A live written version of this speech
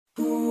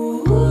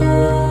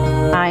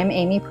I'm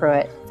Amy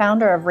Pruitt,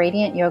 founder of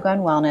Radiant Yoga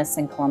and Wellness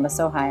in Columbus,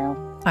 Ohio.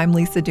 I'm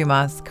Lisa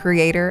Dumas,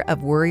 creator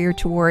of Warrior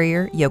to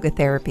Warrior Yoga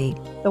Therapy.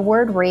 The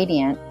word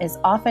radiant is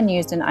often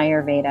used in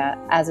Ayurveda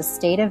as a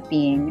state of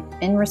being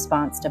in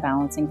response to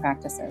balancing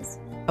practices.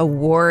 A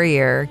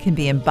warrior can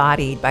be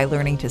embodied by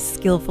learning to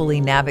skillfully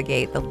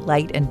navigate the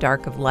light and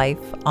dark of life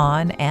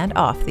on and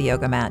off the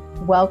yoga mat.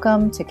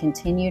 Welcome to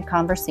continued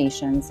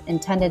conversations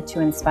intended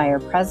to inspire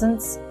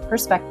presence,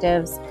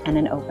 perspectives, and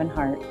an open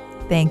heart.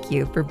 Thank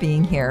you for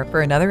being here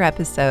for another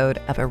episode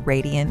of A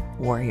Radiant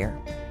Warrior.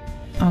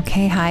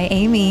 Okay, hi,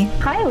 Amy.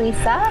 Hi,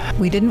 Lisa.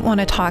 We didn't want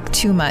to talk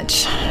too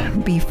much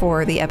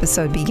before the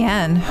episode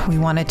began. We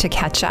wanted to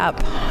catch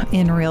up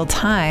in real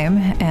time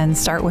and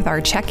start with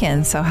our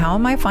check-in. So how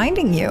am I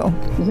finding you?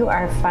 You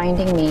are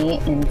finding me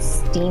in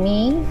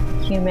steamy,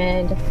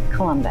 humid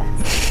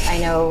Columbus. I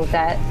know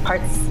that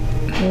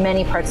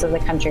many parts of the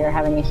country are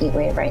having a heat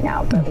wave right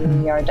now, but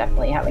we are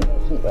definitely having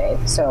a heat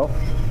wave. So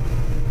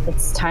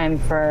it's time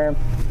for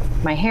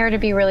my hair to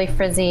be really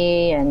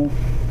frizzy and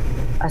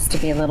us to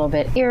be a little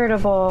bit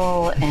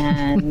irritable,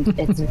 and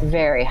it's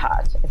very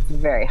hot. It's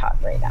very hot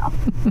right now.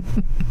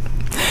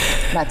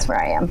 That's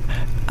where I am.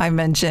 I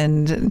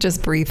mentioned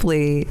just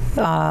briefly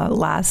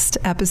last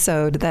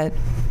episode that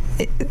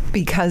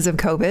because of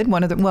COVID,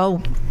 one of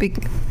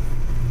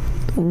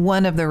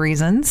the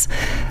reasons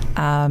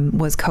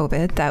was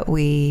COVID that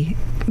we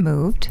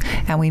moved,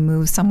 and we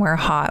moved somewhere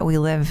hot. We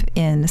live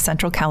in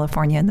Central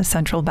California in the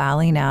Central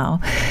Valley now,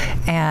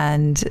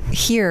 and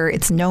here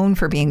it's known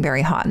for being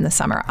very hot in the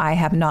summer. I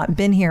have not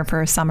been here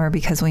for a summer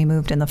because we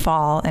moved in the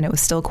fall and it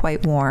was still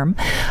quite warm.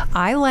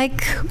 I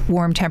like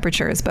warm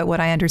temperatures, but what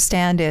I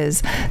understand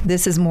is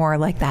this is more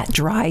like that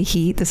dry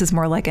heat. This is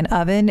more like an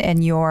oven,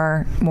 and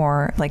you're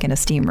more like in a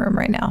steam room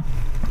right now.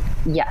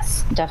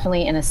 Yes,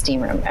 definitely in a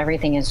steam room.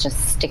 Everything is just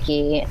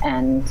sticky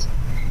and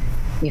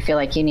you feel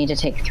like you need to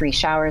take 3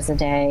 showers a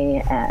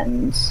day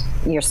and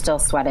you're still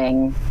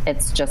sweating.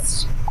 It's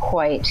just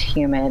quite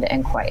humid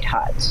and quite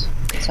hot.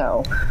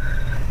 So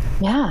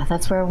yeah,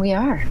 that's where we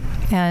are.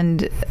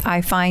 And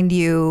I find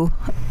you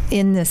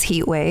in this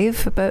heat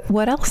wave, but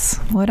what else?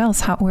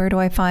 Where do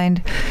I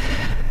find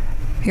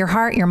your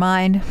heart, your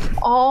mind?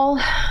 All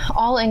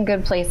in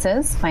good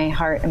places. My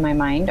heart and my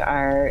mind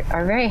are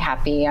very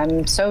happy.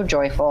 I'm so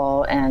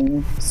joyful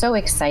and so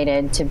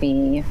excited to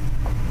be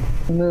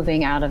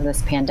moving out of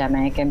this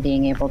pandemic and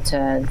being able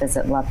to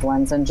visit loved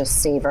ones and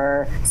just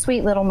savor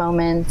sweet little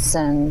moments.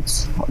 And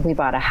we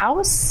bought a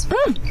house.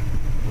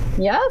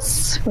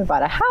 Yes, we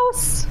bought a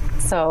house.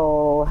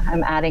 So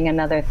I'm adding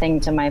another thing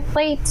to my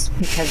plate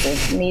because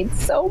it needs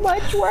so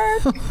much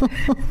work.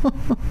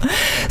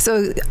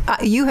 So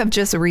you have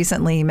just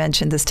recently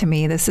mentioned this to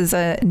me. This is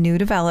a new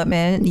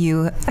development.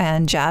 You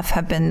and Jeff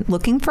have been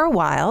looking for a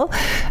while.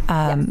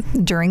 Yes.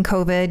 During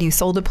COVID, you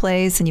sold a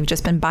place and you've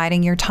just been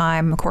biding your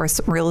time. Of course,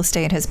 real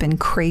estate has been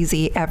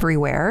crazy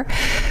everywhere.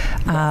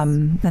 Yes.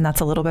 And that's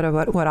a little bit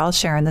of what I'll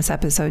share in this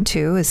episode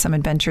too, is some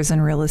adventures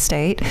in real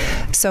estate.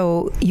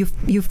 So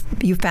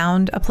you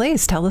found a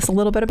place. Tell us a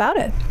little bit about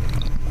it.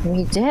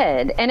 We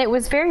did. And it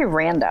was very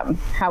random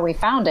how we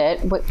found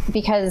it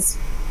because,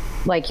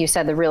 like you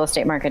said, the real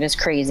estate market is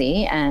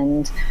crazy.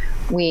 And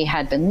we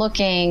had been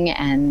looking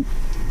and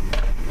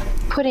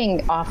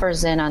putting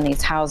offers in on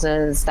these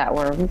houses that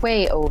were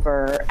way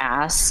over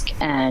ask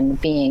and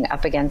being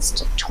up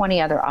against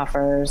 20 other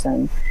offers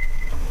and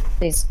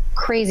these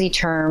crazy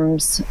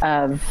terms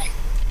of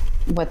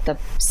what the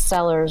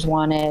sellers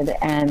wanted.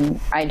 And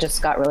I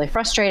just got really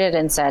frustrated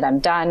and said, I'm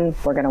done.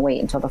 We're going to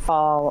wait until the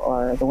fall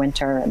or the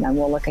winter and then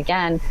we'll look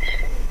again.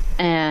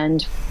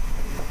 And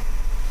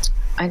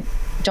I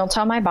don't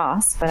tell my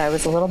boss, but I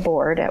was a little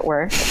bored at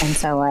work. And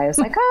so I was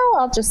like,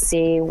 I'll just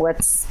see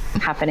what's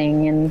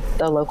happening in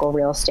the local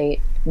real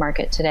estate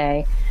market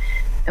today.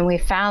 And we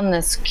found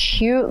this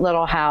cute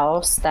little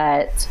house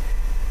that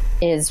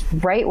is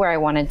right where I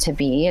wanted to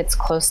be. It's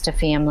close to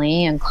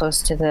family and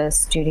close to the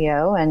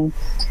studio. And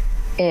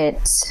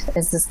it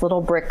is this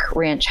little brick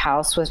ranch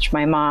house, which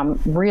my mom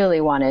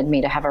really wanted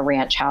me to have a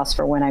ranch house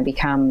for when I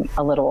become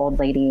a little old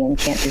lady and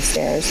can't do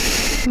stairs.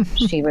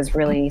 She was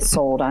really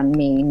sold on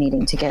me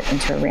needing to get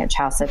into a ranch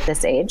house at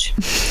this age.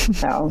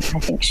 So I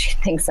think she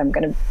thinks I'm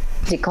going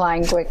to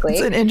decline quickly.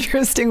 It's an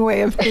interesting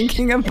way of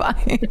thinking of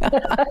buying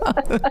a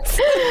house.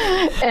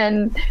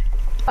 And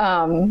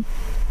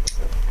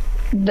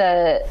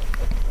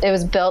it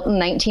was built in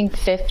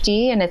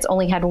 1950 and it's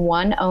only had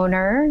one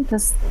owner.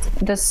 This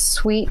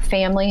sweet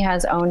family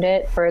has owned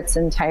it for its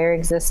entire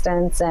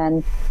existence.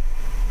 And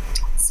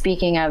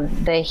speaking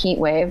of the heat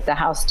wave, the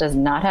house does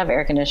not have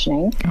air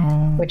conditioning,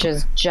 which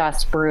is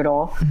just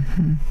brutal.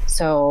 Mm-hmm.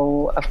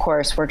 So of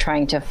course we're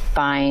trying to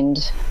find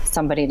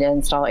somebody to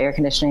install air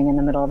conditioning in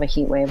the middle of a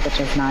heat wave, which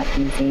is not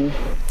easy.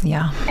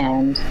 Yeah.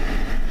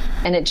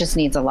 And it just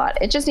needs a lot.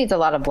 It just needs a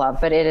lot of love,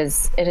 but it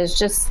is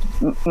just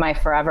my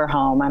forever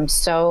home.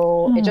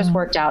 It just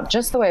worked out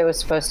just the way it was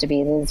supposed to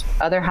be. These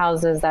other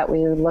houses that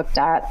we looked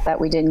at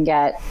that we didn't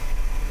get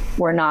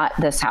were not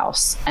this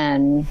house.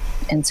 And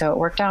so it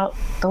worked out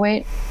the way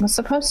it was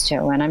supposed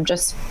to. And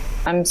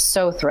I'm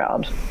so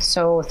thrilled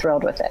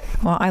with it.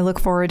 Well, I look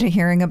forward to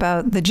hearing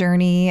about the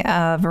journey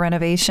of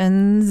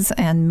renovations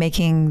and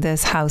making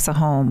this house a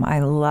home. I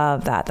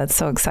love that. That's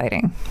so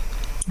exciting.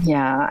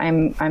 Yeah,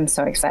 I'm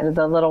so excited.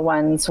 The little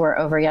ones were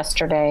over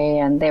yesterday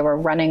and they were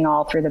running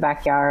all through the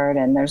backyard,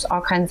 and there's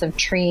all kinds of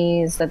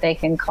trees that they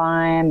can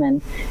climb,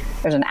 and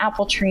there's an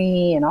apple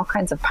tree and all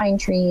kinds of pine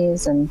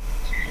trees, and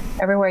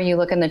everywhere you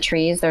look in the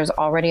trees, there's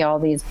already all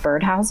these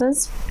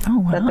birdhouses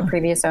that the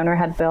previous owner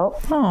had built.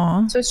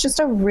 Aww. So it's just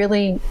a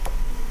really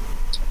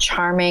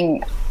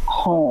charming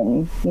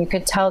home. You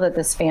could tell that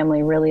this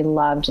family really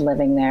loved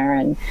living there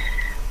and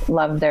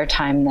loved their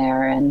time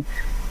there. And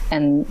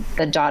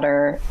the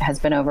daughter has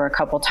been over a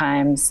couple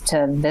times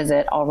to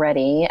visit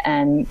already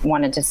and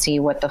wanted to see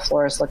what the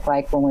floors look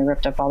like when we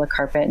ripped up all the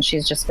carpet. And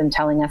she's just been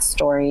telling us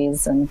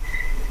stories, and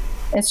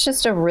it's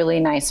just a really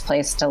nice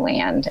place to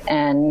land.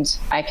 And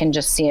I can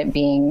just see it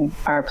being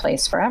our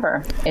place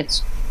forever.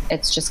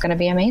 It's just going to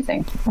be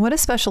amazing. What a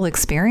special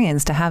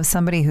experience to have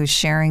somebody who's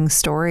sharing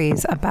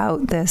stories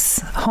about this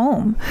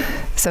home.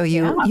 So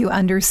you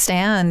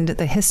understand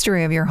the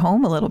history of your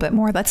home a little bit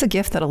more. That's a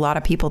gift that a lot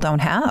of people don't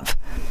have.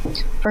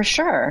 For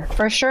sure.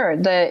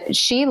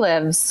 She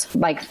lives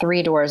like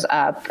 3 doors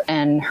up,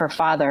 and her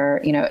father,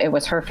 it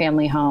was her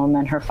family home,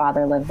 and her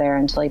father lived there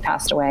until he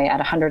passed away at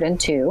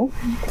 102.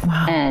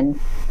 Wow. And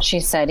she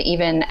said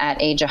even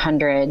at age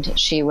 100,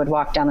 she would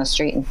walk down the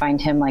street and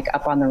find him like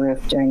up on the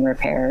roof doing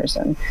repairs.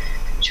 And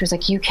she was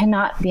like, "You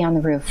cannot be on the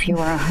roof. You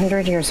are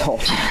 100 years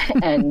old."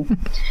 And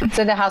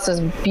so the house is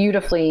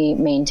beautifully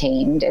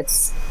maintained.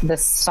 It's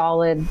this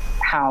solid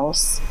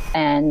house,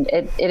 and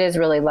it is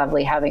really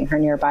lovely having her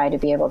nearby to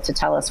be able to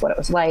tell us what it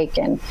was like.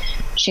 And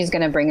she's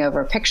going to bring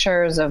over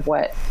pictures of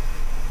what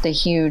the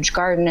huge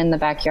garden in the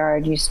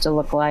backyard used to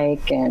look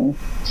like, and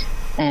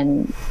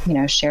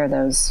share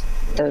those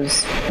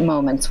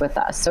moments with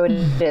us. So it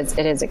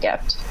is a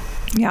gift.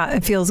 Yeah,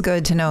 it feels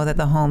good to know that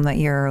the home that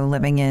you're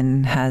living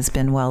in has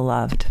been well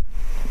loved.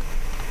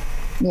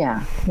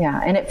 Yeah,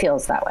 and it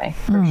feels that way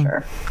for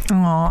sure.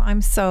 Oh,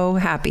 I'm so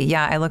happy.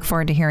 Yeah, I look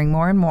forward to hearing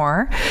more and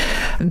more.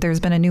 There's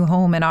been a new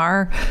home in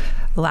our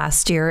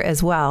last year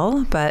as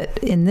well, but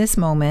in this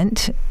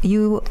moment,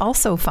 you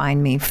also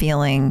find me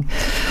feeling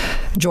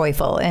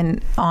joyful.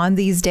 And on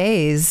these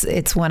days,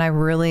 it's when I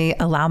really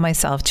allow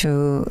myself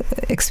to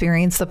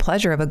experience the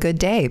pleasure of a good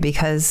day,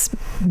 because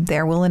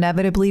there will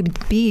inevitably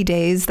be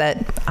days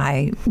that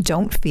I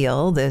don't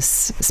feel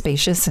this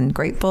spacious and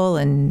grateful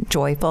and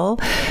joyful.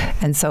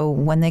 And so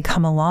when they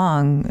come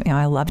along,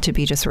 I love to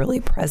be just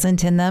really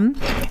present in them.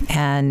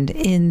 And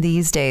in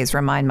these days,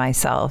 remind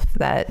myself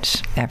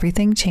that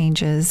everything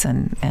changes,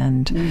 and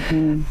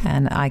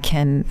I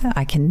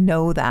can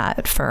know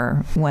that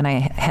for when I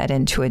head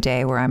into a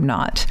day where I'm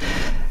not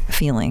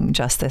feeling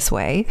just this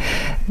way.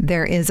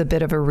 There is a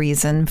bit of a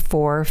reason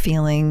for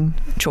feeling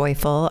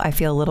joyful. I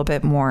feel a little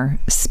bit more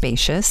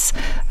spacious.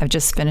 I've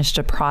just finished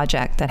a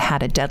project that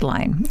had a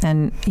deadline.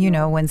 And,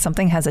 when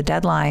something has a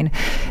deadline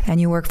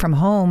and you work from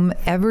home,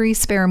 every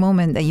spare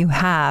moment that you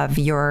have,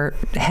 you're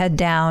head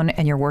down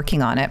and you're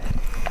working on it.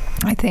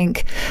 I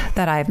think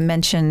that I've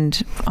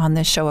mentioned on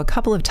this show a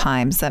couple of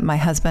times that my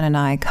husband and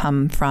I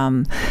come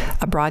from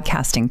a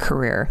broadcasting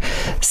career.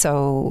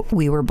 So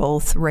we were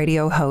both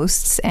radio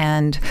hosts,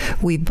 and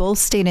we both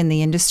stayed in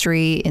the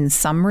industry in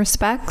some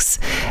respects.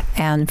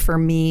 And for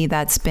me,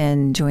 that's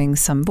been doing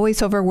some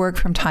voiceover work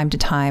from time to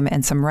time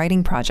and some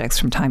writing projects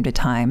from time to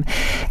time.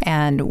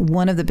 And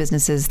one of the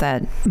businesses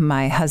that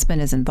my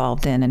husband is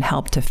involved in and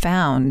helped to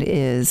found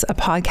is a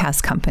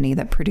podcast company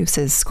that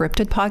produces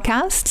scripted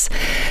podcasts.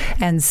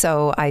 And so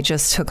I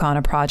just took on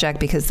a project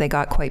because they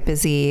got quite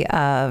busy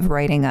of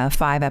writing a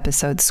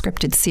 5-episode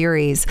scripted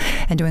series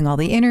and doing all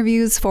the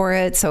interviews for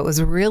it. So it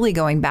was really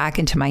going back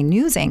into my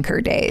news anchor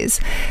days.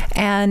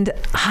 And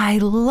I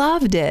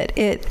loved it.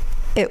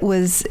 It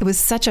was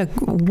such a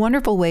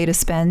wonderful way to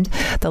spend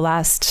the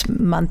last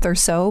month or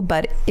so,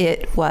 but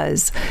it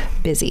was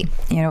busy.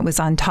 It was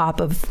on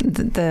top of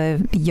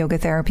the yoga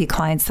therapy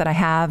clients that I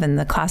have and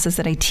the classes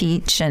that I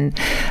teach, and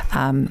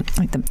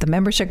like the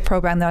membership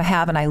program that I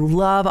have, and I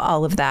love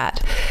all of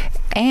that.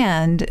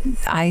 And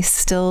I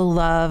still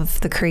love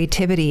the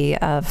creativity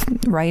of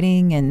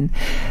writing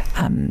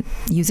and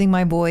using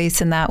my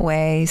voice in that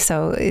way.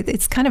 So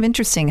it's kind of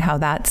interesting how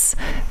that's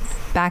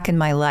back in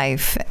my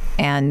life,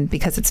 and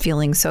because it's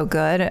feeling so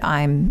good,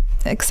 I'm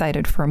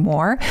excited for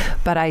more.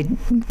 But I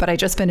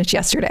just finished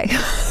yesterday,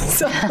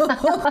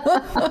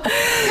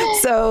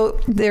 so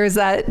there's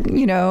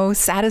that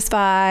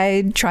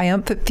satisfied,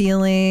 triumphant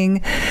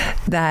feeling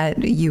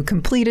that you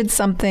completed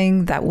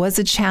something that was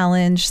a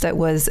challenge. That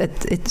was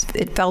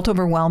it felt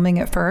overwhelming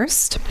at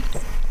first.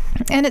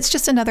 And it's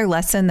just another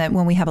lesson that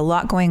when we have a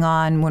lot going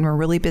on, when we're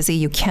really busy,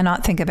 you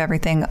cannot think of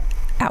everything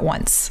at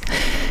once.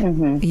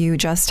 Mm-hmm. You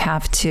just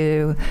have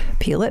to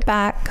peel it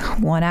back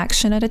one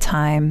action at a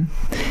time,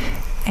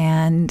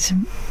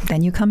 and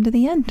then you come to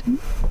the end,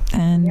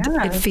 and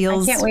it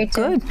feels I can't wait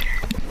good.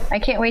 I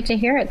can't wait to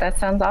hear it. That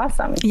sounds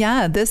awesome.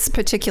 Yeah, this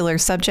particular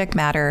subject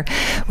matter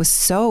was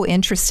so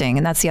interesting.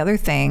 And that's the other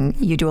thing.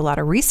 You do a lot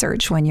of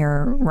research when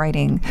you're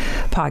writing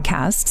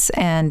podcasts.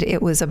 And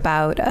it was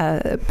about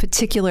a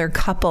particular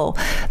couple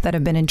that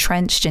have been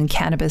entrenched in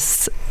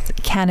Canada's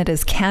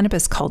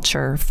cannabis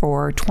culture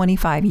for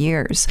 25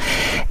 years.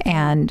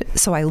 And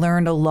so I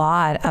learned a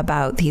lot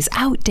about these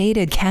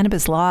outdated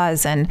cannabis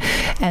laws and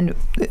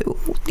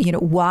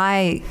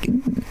why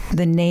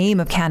the name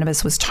of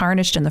cannabis was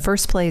tarnished in the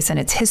first place and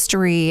its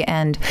history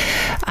and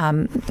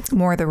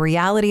more the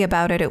reality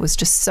about it. It was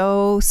just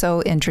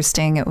so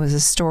interesting. It was a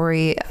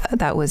story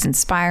that was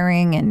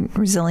inspiring and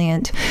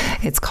resilient.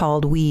 It's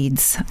called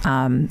Weeds.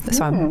 I'm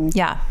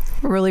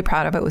really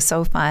proud of it. It was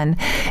so fun.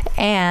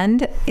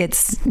 And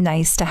it's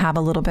nice to have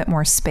a little bit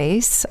more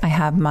space. I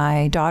have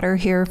my daughter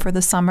here for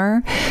the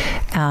summer.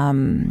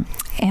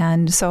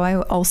 And so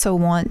I also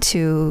want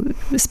to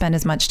spend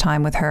as much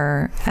time with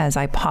her as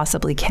I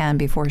possibly can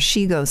before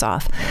she goes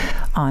off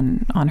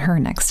on her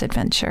next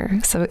adventure.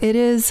 So it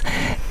is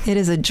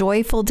a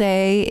joyful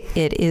day.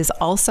 It is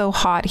also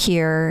hot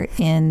here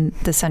in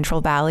the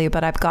Central Valley,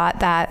 but I've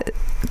got that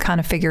kind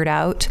of figured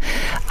out.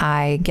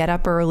 I get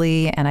up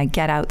early and I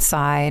get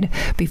outside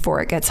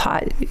before it gets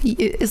hot.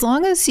 As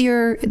long as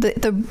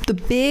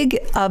the big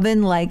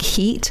oven-like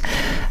heat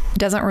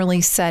doesn't really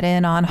set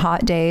in on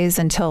hot days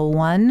until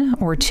 1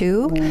 or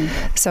 2.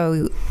 Mm.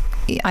 So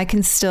I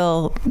can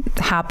still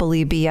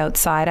happily be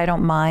outside. I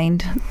don't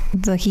mind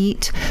the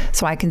heat,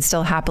 so I can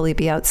still happily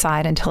be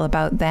outside until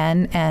about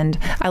then. And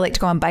I like to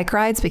go on bike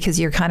rides because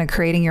you're kind of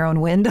creating your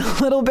own wind a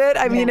little bit.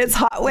 I mean, it's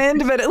hot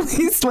wind, but at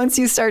least once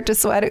you start to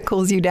sweat, it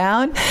cools you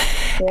down.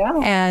 Yeah.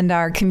 And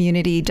our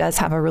community does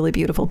have a really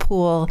beautiful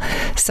pool.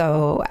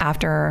 So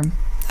after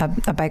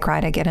a bike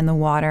ride, I get in the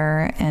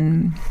water,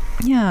 and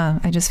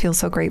I just feel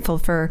so grateful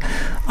for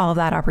all of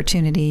that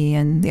opportunity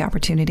and the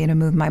opportunity to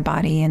move my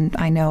body. And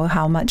I know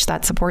how much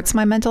that supports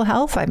my mental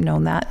health. I've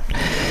known that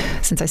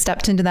since I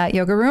stepped into that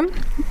yoga room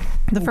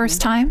the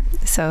first time.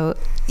 So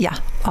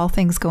all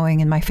things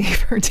going in my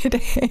favor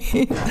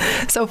today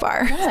so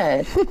far.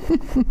 Good.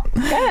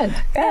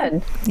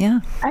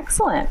 Yeah.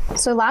 Excellent.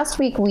 So last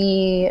week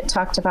we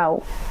talked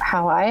about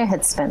how I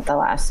had spent the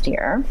last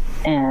year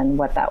and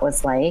what that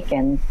was like,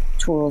 and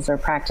tools or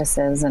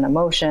practices and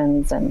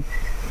emotions and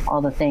all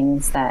the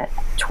things that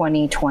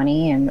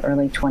 2020 and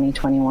early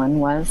 2021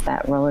 was,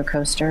 that roller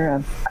coaster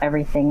of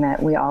everything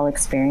that we all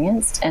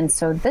experienced. And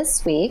so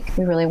this week,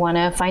 we really want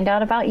to find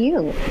out about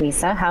you,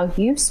 Lisa, how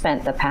you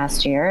spent the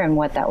past year and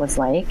what that was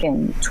like,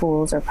 and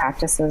tools or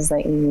practices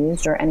that you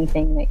used, or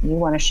anything that you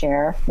want to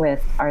share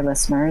with our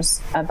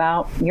listeners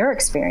about your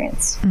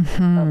experience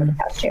over the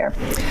past year.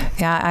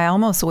 Yeah, I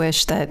almost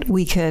wish that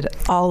we could,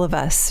 all of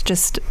us,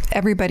 just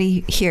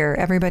everybody here,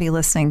 everybody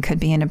listening, could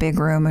be in a big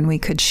room and we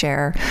could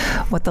share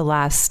what the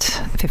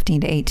last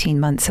 15 to 18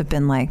 months have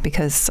been like,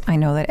 because I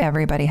know that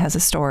everybody has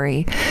a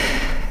story.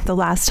 The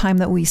last time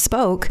that we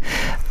spoke,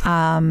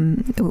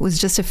 it was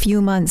just a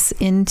few months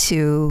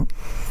into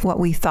what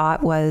we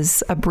thought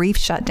was a brief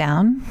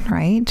shutdown,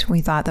 right?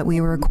 We thought that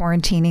we were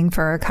quarantining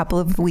for a couple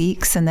of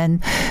weeks and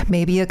then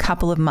maybe a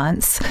couple of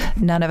months.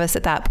 None of us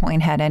at that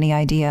point had any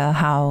idea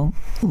how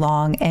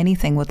long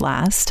anything would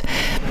last.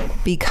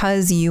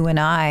 Because you and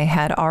I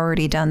had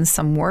already done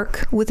some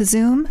work with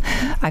Zoom,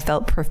 I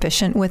felt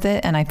proficient with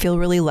it, and I feel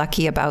really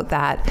lucky about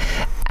that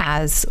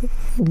as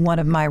one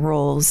of my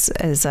roles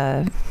as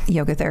a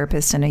yoga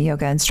therapist and a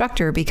yoga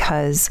instructor,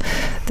 because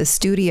the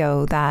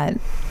studio that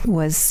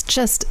was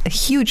just a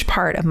huge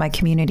part of my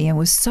community and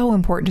was so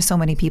important to so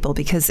many people,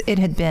 because it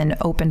had been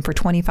open for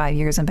 25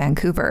 years in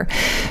Vancouver,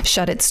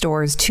 shut its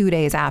doors 2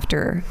 days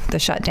after the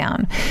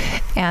shutdown.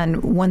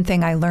 And one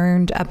thing I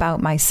learned about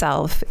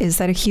myself is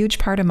that a huge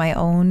part of my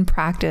own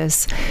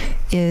practice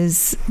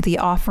is the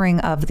offering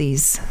of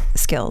these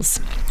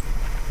skills.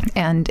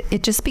 And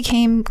it just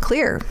became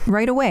clear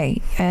right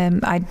away.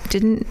 I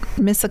didn't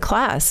miss a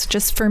class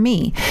just for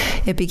me.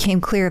 It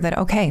became clear that,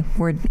 okay,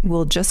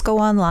 we'll just go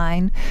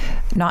online,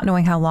 not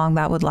knowing how long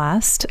that would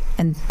last.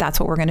 And that's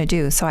what we're going to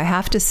do. So I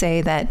have to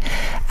say that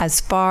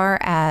as far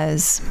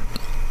as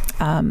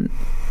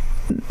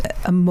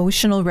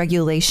emotional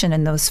regulation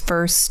in those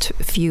first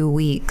few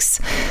weeks,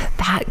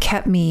 that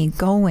kept me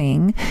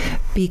going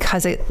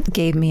because it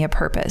gave me a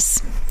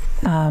purpose.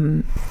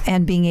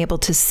 And being able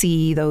to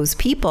see those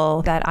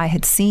people that I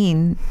had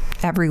seen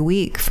every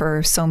week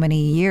for so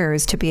many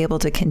years, to be able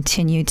to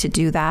continue to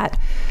do that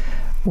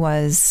it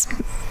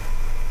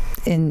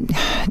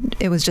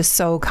was just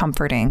so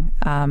comforting.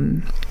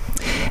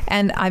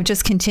 And I've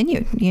just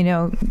continued,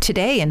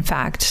 today, in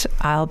fact,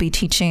 I'll be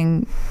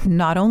teaching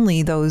not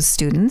only those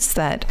students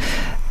that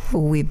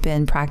we've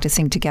been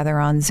practicing together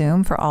on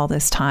Zoom for all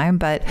this time,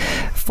 but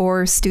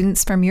for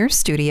students from your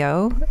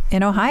studio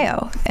in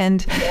Ohio.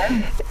 And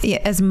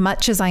as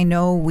much as I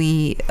know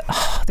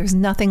there's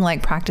nothing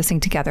like practicing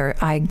together,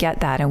 I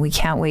get that, and we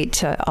can't wait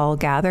to all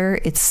gather.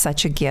 It's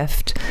such a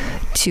gift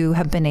to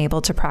have been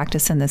able to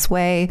practice in this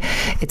way.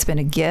 It's been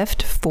a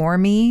gift for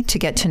me to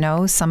get to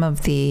know some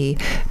of the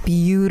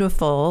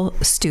beautiful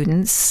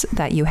students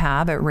that you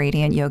have at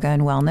Radiant Yoga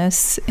and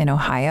Wellness in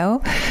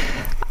Ohio.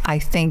 I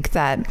think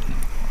that,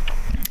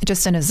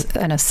 just an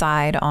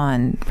aside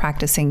on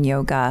practicing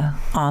yoga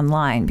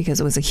online, because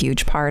it was a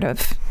huge part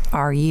of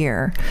our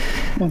year,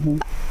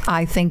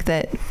 I think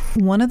that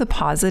one of the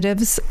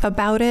positives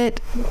about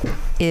it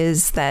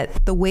is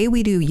that the way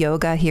we do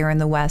yoga here in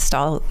the West,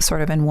 all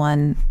sort of in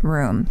one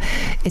room,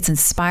 it's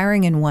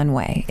inspiring in one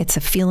way. It's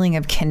a feeling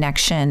of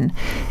connection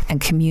and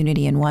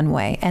community in one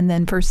way. And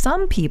then for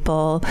some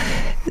people,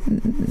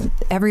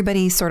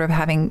 everybody sort of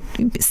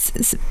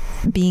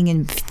being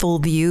in full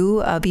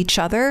view of each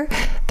other,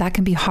 that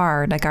can be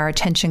hard. Like our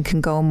attention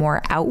can go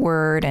more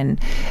outward and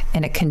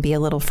it can be a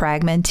little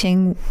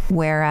fragmenting.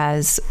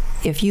 Whereas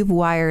if you've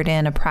wired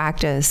in a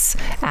practice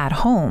at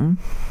home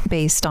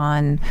based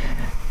on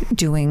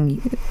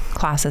doing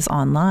classes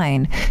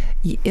online,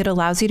 it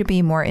allows you to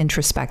be more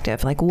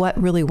introspective, like what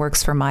really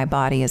works for my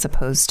body, as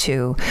opposed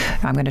to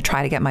I'm going to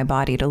try to get my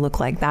body to look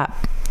like that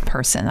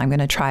person. I'm going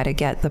to try to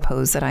get the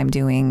pose that I'm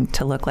doing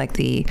to look like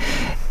the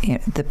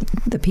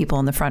people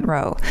in the front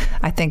row.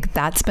 I think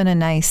that's been a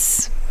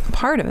nice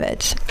part of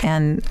it.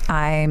 And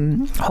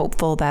I'm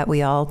hopeful that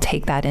we all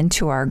take that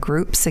into our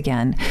groups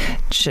again,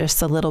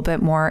 just a little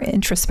bit more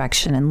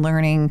introspection and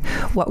learning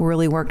what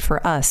really worked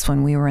for us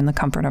when we were in the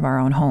comfort of our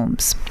own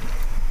homes.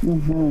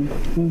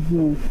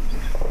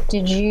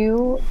 Did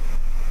you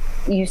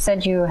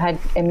said you had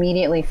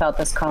immediately felt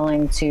this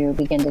calling to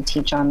begin to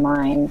teach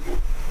online.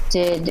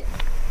 Did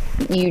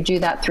you do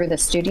that through the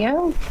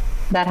studio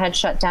that had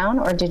shut down,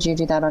 or did you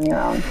do that on your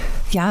own?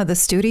 Yeah, the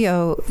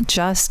studio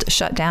just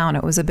shut down.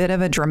 It was a bit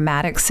of a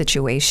dramatic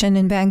situation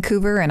in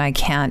Vancouver, and I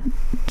can't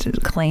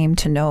claim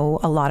to know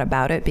a lot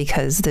about it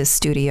because this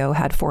studio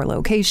had 4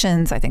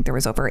 locations. I think there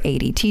was over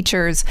 80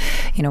 teachers.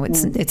 You know,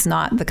 it's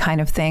not the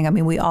kind of thing. I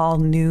mean, we all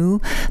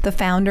knew the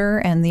founder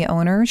and the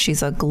owner.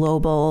 She's a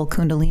global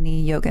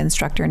Kundalini yoga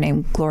instructor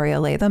named Gloria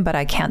Latham, but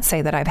I can't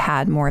say that I've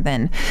had more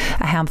than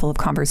a handful of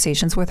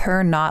conversations with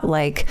her, not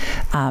like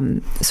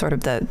sort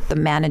of the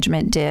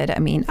management did. I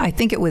mean, I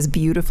think it was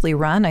beautifully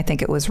run. I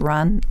think it was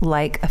run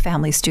like a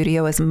family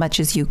studio as much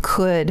as you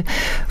could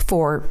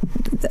for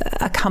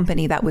a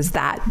company that was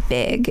that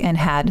big and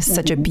had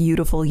such a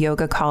beautiful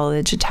yoga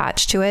college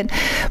attached to it.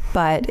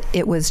 But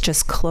it was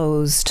just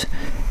closed.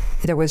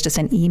 There was just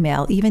an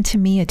email, even to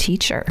me, a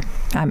teacher.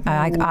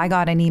 I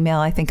got an email,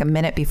 I think, a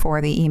minute before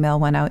the email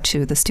went out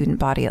to the student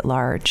body at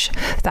large,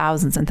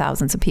 thousands and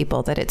thousands of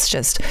people, that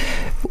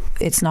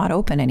it's not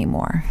open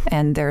anymore.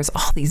 And there's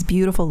all these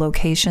beautiful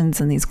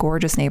locations in these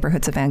gorgeous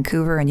neighborhoods of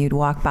Vancouver, and you'd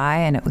walk by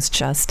and it was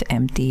just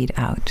emptied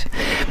out.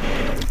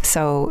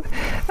 So,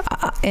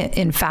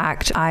 in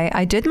fact,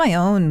 I did my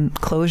own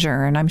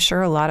closure, and I'm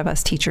sure a lot of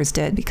us teachers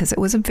did, because it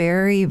was a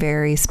very,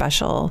 very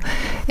special,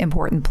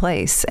 important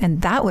place.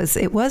 And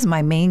it was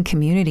my main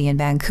community in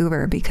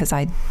Vancouver, because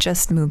I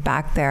just moved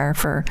back there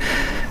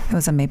it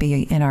was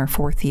maybe in our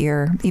 4th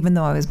year, even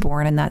though I was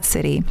born in that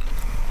city.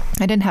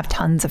 I didn't have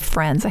tons of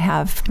friends. I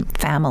have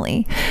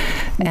family.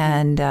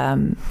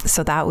 And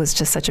so that was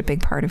just such a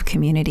big part of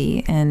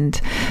community. And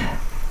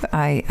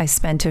I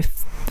spent a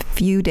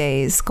few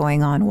days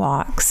going on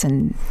walks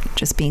and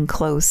just being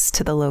close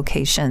to the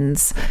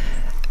locations,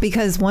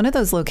 because one of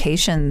those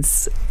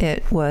locations,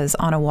 it was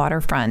on a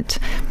waterfront,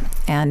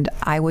 and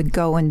I would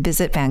go and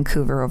visit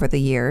Vancouver over the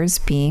years,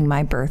 being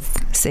my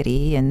birth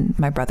city, and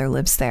my brother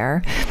lives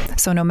there.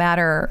 So no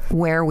matter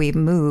where we've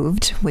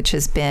moved, which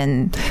has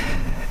been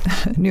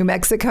New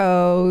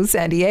Mexico,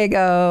 San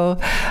Diego,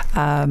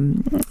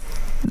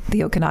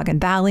 the Okanagan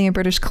Valley in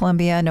British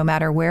Columbia, no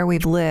matter where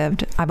we've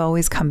lived, I've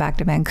always come back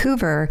to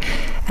Vancouver.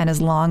 And as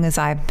long as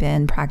I've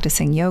been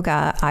practicing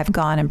yoga, I've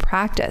gone and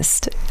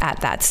practiced at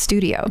that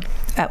studio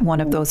at one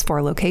of those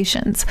 4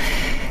 locations.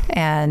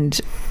 And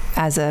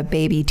as a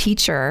baby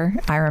teacher,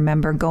 I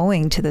remember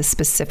going to this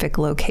specific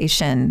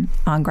location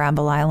on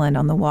Granville Island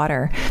on the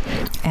water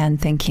and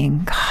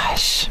thinking,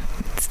 gosh,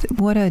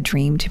 what a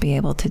dream to be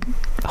able to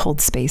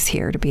hold space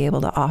here, to be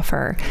able to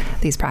offer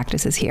these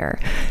practices here.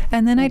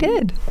 And then I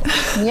did.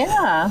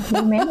 Yeah,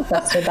 you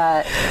manifested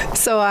that.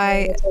 So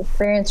I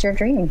experienced your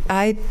dream.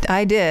 I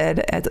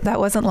did. That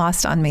wasn't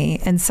lost on me.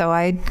 And so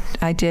I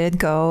did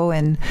go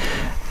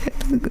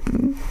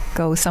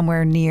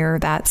somewhere near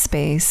that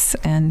space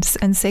and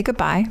say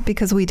goodbye,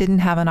 because we didn't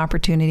have an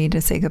opportunity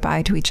to say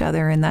goodbye to each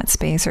other in that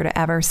space, or to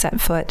ever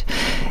set foot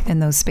in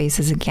those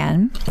spaces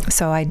again.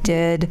 So I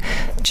did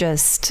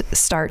just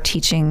start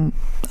teaching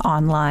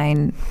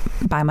online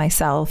by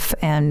myself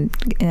and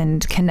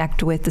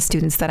connect with the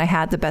students that I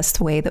had the best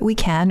way that we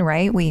can,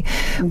 right? We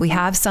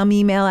have some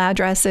email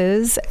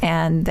addresses,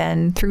 and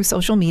then through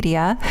social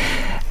media,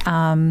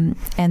 and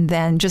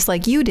then just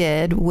like you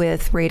did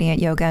with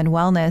Radiant Yoga and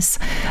Wellness,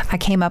 I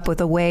came up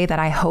with a way that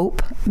I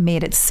hope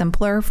made it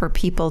simpler for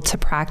people to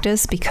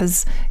practice,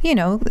 because, you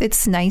know,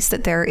 it's nice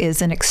that there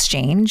is an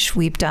exchange.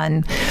 We've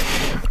done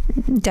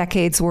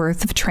decades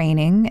worth of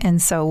training.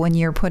 And so when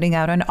you're putting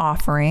out an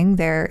offering,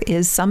 there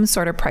is some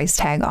sort of price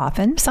tag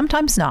often,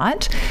 sometimes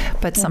not,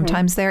 but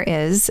sometimes there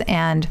is.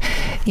 And,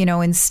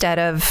 instead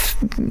of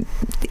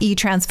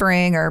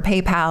e-transferring or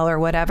PayPal or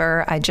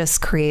whatever, I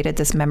just created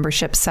this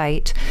membership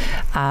site.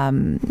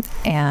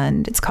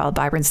 And it's called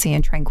Vibrancy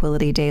and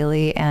Tranquility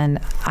Daily. And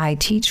I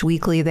teach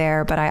weekly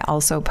there, but I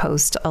also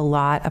post a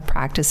lot of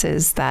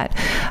practices that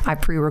I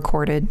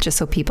pre-recorded just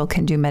so people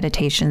can do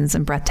meditations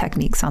and breath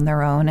techniques on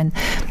their own. And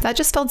that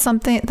just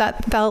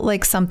felt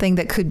like something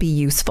that could be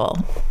useful.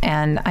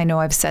 And I know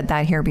I've said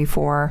that here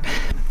before.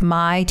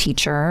 My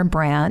teacher,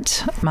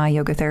 Brant, my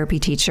yoga therapy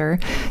teacher,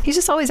 he's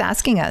just always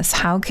asking us,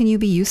 how can you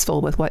be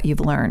useful with what you've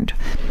learned?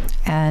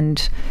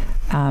 And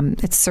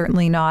it's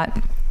certainly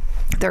not...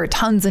 There are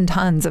tons and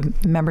tons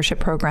of membership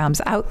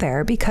programs out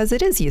there because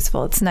it is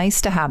useful. It's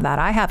nice to have that.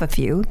 I have a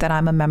few that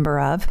I'm a member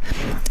of.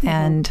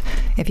 And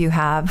if you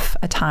have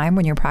a time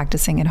when you're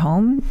practicing at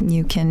home,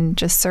 you can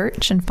just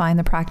search and find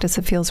the practice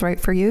that feels right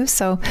for you.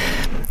 So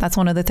that's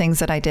one of the things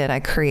that I did.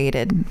 I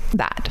created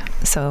that.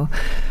 So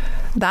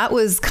that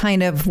was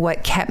kind of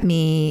what kept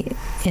me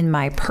in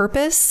my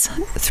purpose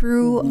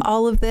through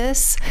all of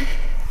this.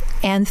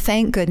 And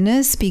thank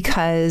goodness,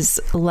 because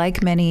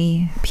like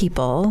many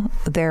people,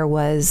 there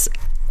was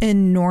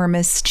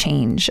enormous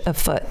change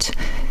afoot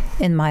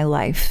in my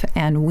life.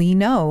 And we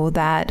know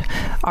that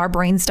our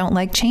brains don't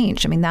like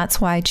change. I mean, that's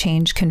why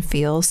change can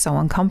feel so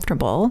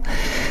uncomfortable.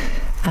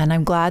 And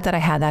I'm glad that I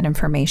had that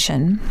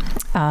information.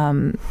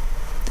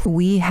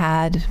 We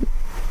had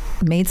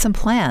made some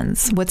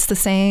plans. What's the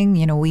saying?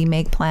 We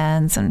make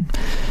plans and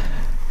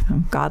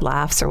God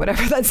laughs, or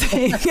whatever that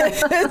saying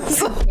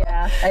is.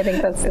 Yeah, I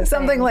think that's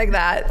something like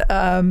that.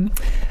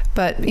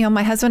 But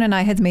my husband and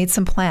I had made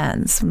some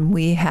plans.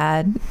 We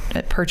had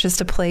purchased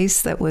a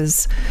place that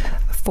was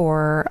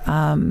for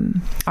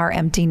our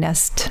empty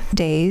nest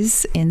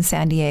days in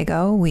San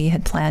Diego. We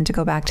had planned to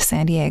go back to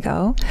San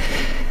Diego.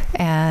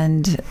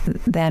 And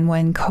then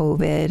when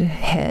COVID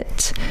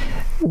hit,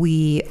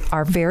 we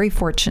are very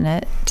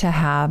fortunate to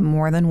have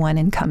more than one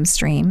income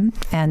stream.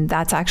 And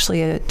that's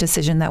actually a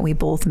decision that we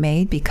both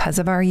made because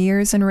of our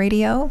years in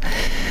radio,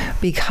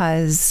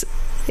 because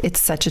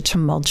it's such a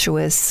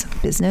tumultuous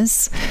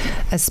business,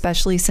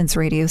 especially since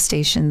radio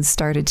stations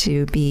started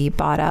to be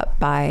bought up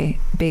by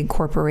big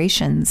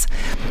corporations.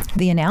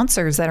 The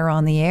announcers that are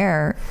on the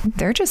air,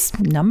 they're just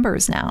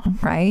numbers now,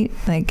 right?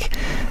 Like,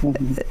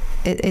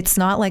 it's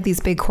not like these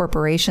big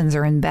corporations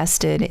are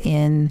invested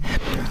in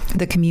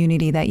the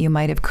community that you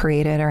might have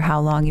created or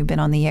how long you've been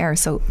on the air.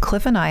 So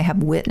Cliff and I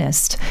have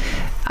witnessed,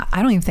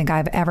 I don't even think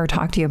I've ever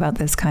talked to you about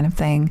this kind of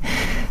thing.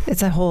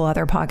 It's a whole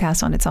other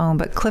podcast on its own,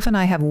 but Cliff and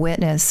I have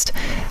witnessed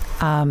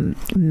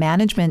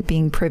management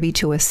being privy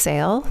to a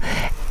sale,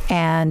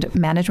 and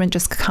management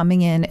just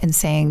coming in and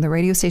saying the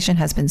radio station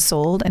has been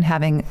sold and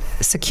having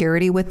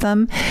security with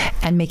them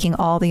and making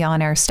all the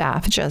on-air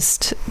staff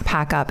just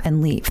pack up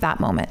and leave that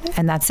moment.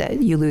 And that's it.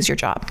 You lose your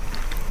job.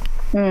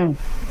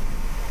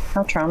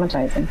 How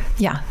traumatizing.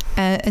 Yeah.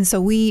 And so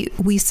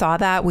we saw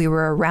that. We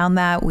were around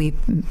that.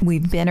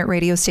 We've been at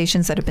radio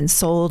stations that have been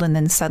sold, and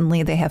then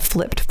suddenly they have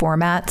flipped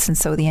formats, and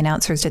so the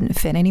announcers didn't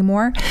fit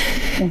anymore.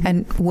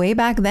 And way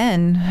back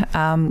then,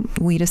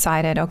 we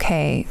decided,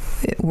 okay,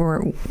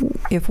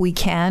 if we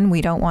can,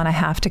 we don't want to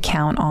have to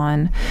count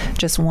on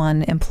just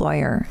one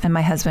employer. And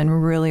my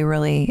husband really,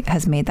 really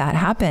has made that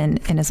happen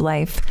in his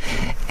life,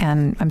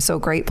 and I'm so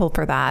grateful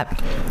for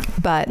that.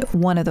 But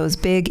one of those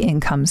big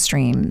income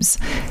streams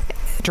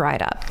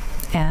dried up.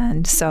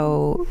 And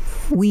so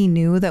we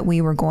knew that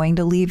we were going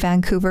to leave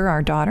Vancouver.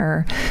 Our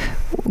daughter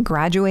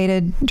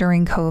graduated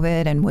during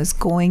COVID and was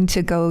going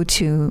to go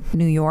to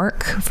New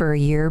York for a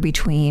year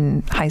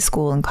between high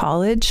school and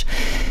college.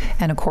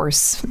 And of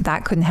course,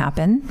 that couldn't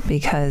happen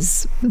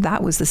because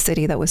that was the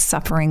city that was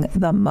suffering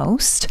the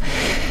most.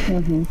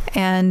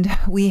 And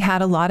we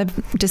had a lot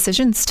of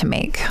decisions to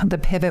make. The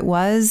pivot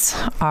was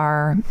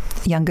our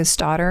youngest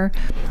daughter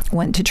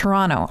went to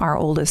Toronto. Our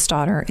oldest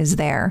daughter is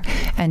there,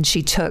 and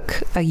she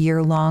took a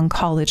year-long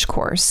college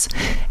course.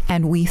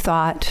 And we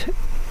thought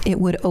it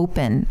would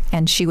open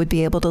and she would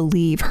be able to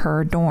leave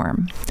her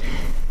dorm.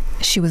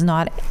 She was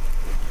not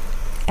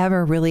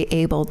ever really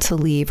able to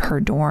leave her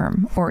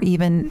dorm or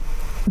even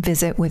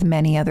visit with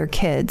many other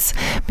kids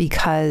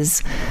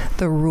because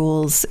the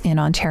rules in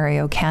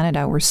Ontario,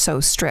 Canada were so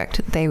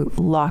strict. They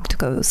locked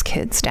those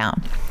kids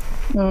down.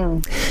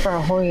 For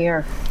a whole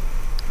year.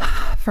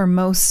 For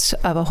most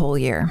of a whole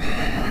year.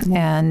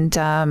 And,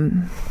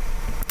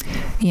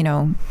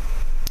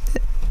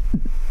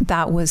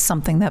 that was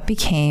something that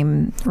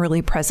became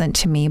really present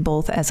to me,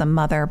 both as a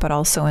mother, but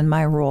also in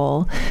my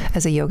role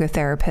as a yoga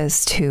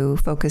therapist who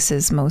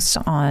focuses most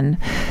on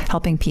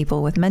helping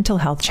people with mental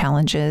health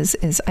challenges.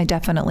 Is I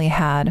definitely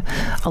had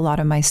a lot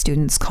of my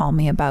students call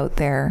me about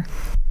their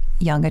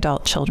young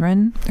adult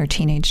children, their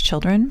teenage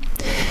children.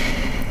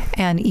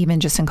 And even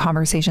just in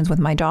conversations with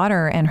my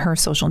daughter and her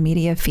social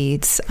media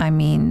feeds, I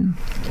mean,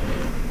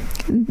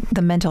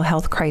 the mental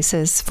health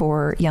crisis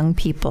for young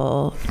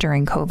people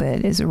during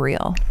COVID is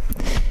real.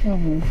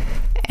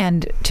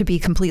 And to be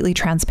completely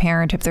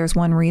transparent, if there's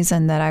one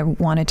reason that I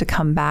wanted to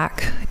come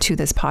back to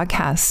this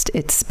podcast,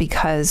 it's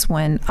because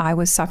when I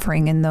was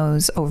suffering in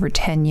those over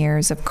 10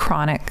 years of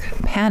chronic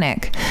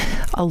panic,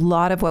 a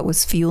lot of what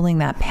was fueling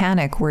that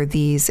panic were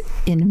these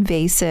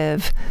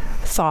invasive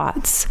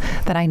thoughts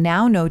that I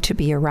now know to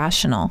be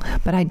irrational,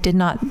 but I did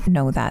not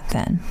know that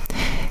then.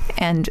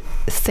 And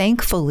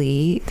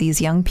thankfully,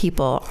 these young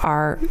people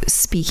are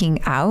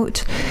speaking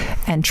out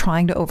and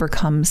trying to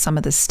overcome some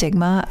of the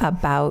stigma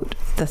about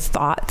the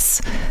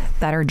thoughts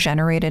that are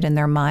generated in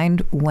their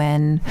mind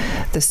when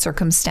the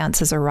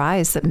circumstances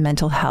arise that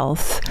mental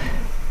health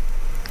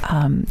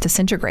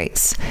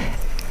disintegrates.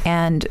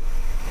 And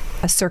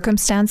a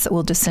circumstance that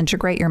will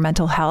disintegrate your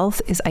mental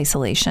health is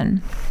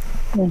isolation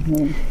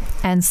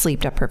and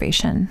sleep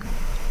deprivation.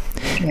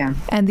 Yeah.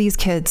 And these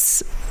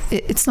kids,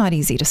 it's not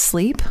easy to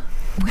sleep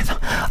with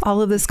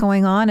all of this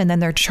going on, and then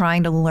they're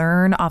trying to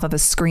learn off of a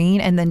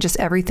screen, and then just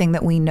everything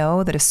that we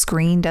know that a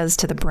screen does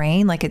to the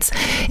brain, like it's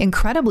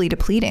incredibly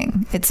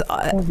depleting. It's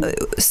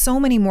so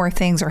many more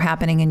things are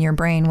happening in your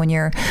brain when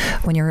you're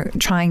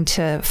trying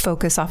to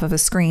focus off of a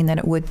screen than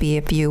it would be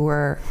if you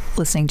were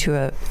listening to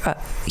a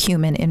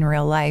human in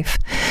real life.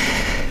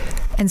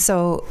 And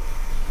so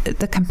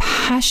the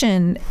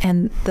compassion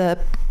and the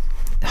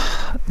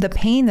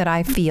pain that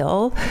I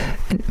feel,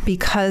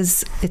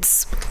 because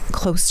it's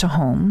close to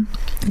home,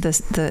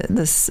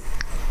 the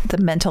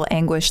mental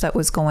anguish that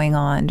was going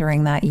on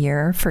during that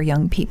year for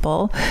young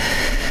people,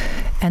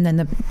 and then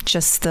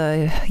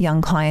the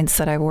young clients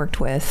that I worked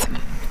with,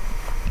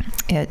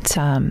 it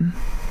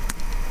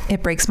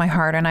breaks my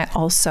heart. And I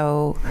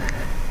also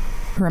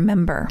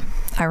remember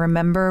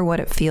what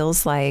it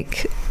feels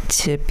like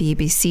to be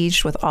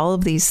besieged with all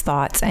of these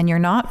thoughts, and you're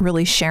not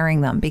really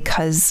sharing them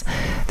because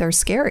they're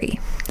scary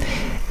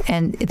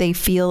and they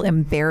feel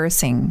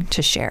embarrassing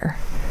to share.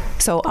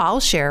 So I'll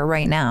share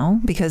right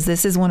now because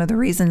this is one of the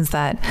reasons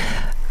that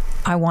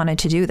I wanted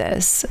to do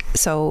this.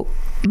 So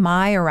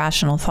my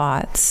irrational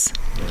thoughts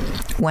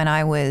when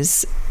I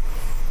was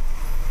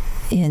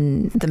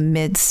in the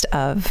midst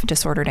of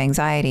disordered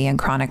anxiety and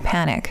chronic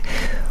panic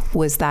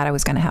was that I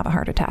was going to have a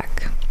heart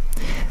attack.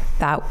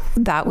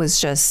 That was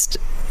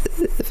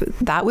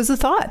the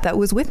thought that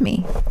was with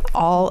me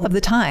all of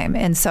the time.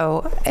 And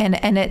so, and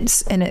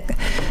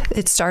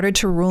it started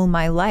to rule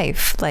my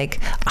life. Like,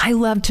 I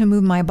love to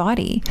move my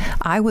body.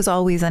 I was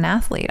always an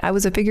athlete. I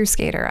was a figure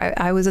skater.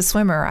 I was a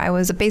swimmer. I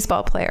was a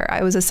baseball player.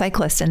 I was a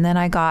cyclist. And then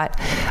I got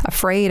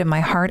afraid of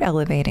my heart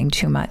elevating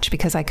too much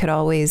because I could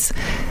always,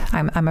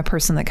 I'm a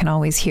person that can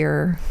always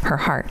hear her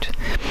heart.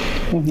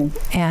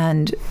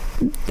 And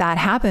that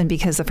happened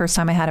because the first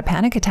time I had a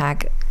panic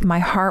attack, my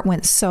heart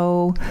went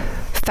so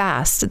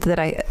fast that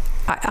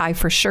I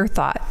for sure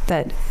thought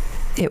that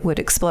it would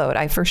explode.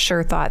 I for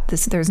sure thought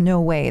there's no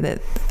way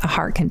that a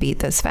heart can beat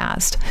this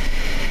fast.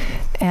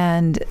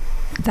 And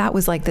that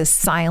was like this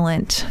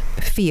silent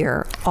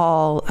fear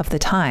all of the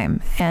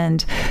time.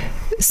 And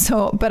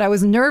so, but I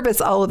was nervous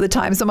all of the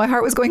time. So my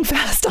heart was going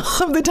fast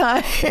all of the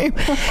time.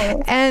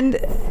 And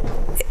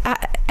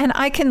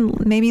I can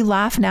maybe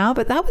laugh now,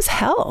 but that was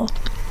hell.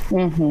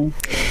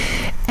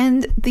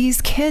 And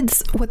these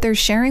kids, what they're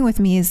sharing with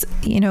me is,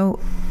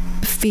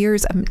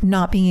 fears of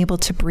not being able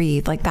to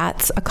breathe. Like,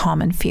 that's a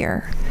common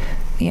fear.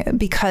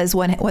 Because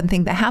one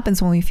thing that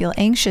happens when we feel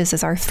anxious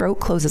is our throat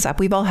closes up.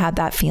 We've all had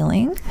that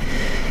feeling.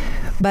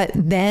 But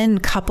then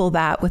couple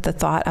that with the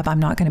thought of, I'm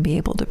not going to be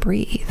able to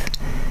breathe.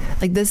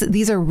 Like,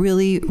 these are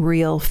really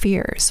real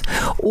fears.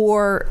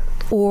 Or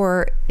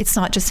it's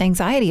not just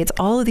anxiety, it's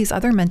all of these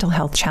other mental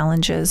health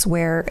challenges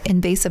where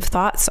invasive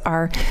thoughts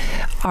are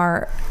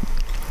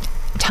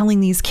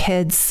telling these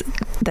kids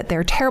that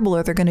they're terrible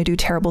or they're going to do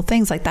terrible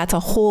things. Like, that's a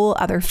whole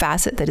other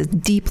facet that is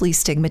deeply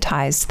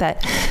stigmatized,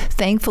 that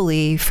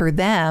thankfully for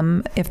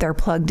them, if they're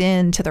plugged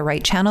in to the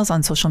right channels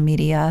on social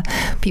media,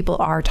 people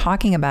are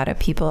talking about it.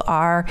 People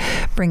are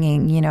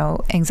bringing,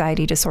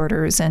 anxiety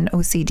disorders and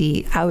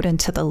OCD out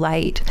into the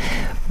light.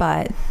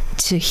 But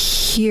to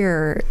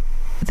hear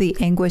the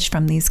anguish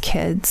from these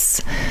kids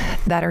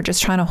that are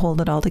just trying to hold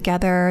it all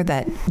together,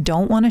 that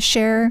don't want to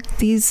share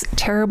these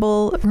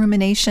terrible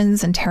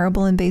ruminations and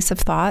terrible invasive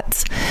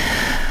thoughts.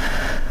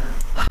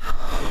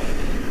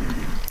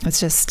 That's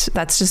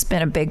just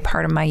been a big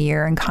part of my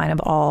year in kind of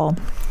all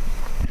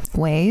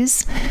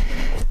ways.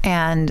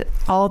 And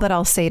all that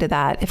I'll say to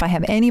that, if I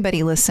have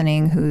anybody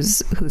listening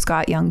who's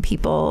got young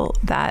people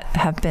that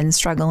have been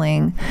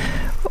struggling,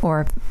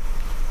 or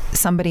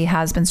somebody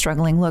has been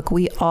struggling, look,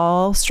 we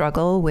all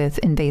struggle with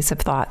invasive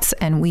thoughts,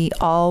 and we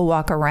all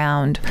walk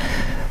around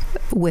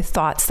with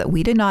thoughts that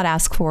we did not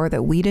ask for,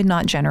 that we did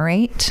not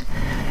generate,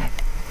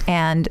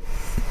 and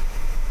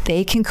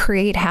they can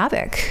create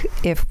havoc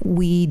if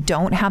we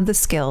don't have the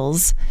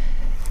skills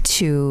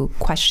to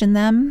question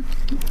them,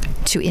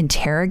 to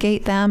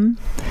interrogate them,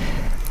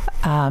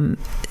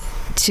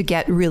 to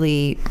get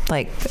really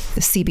like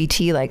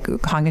CBT,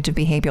 like cognitive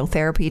behavioral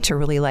therapy, to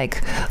really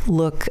like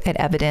look at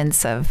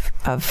evidence of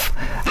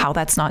how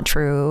that's not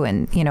true.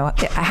 And,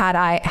 had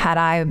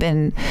I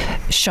been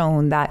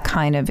shown that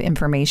kind of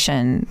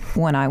information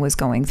when I was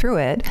going through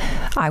it,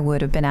 I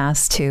would have been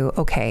asked to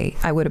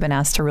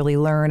really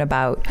learn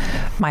about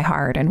my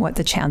heart and what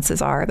the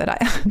chances are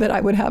that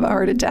I would have a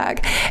heart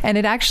attack. And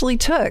it actually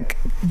took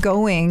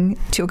going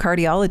to a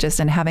cardiologist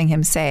and having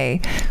him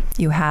say,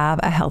 you have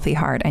a healthy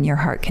heart and your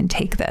heart can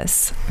take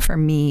this, for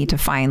me to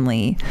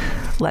finally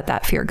let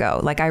that fear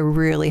go. Like, I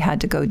really had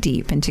to go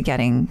deep into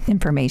getting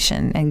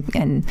information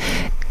and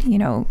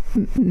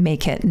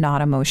make it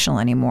not emotional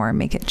anymore,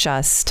 make it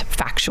just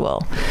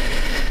factual.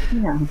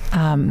 Yeah.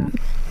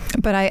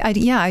 But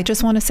I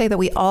just want to say that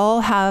we all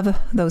have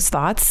those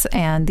thoughts,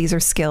 and these are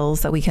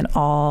skills that we can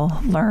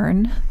all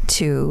learn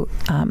to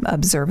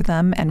observe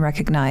them and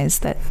recognize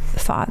that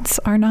thoughts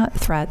are not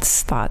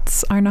threats.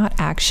 Thoughts are not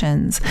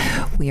actions.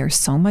 We are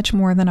so much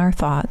more than our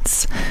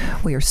thoughts.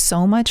 We are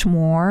so much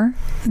more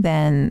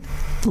than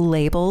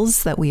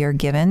labels that we are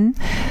given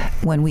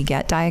when we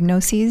get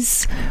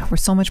diagnoses. We're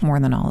so much more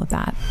than all of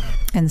that.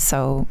 And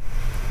so,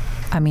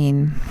 I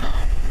mean,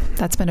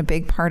 that's been a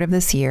big part of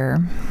this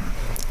year.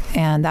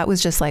 And that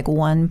was just like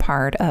one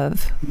part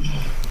of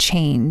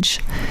change,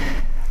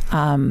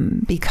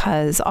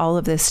 because all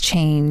of this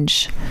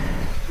change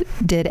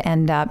did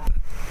end up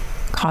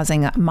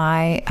causing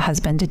my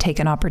husband to take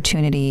an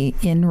opportunity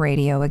in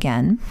radio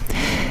again.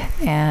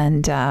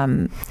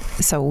 And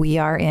so we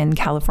are in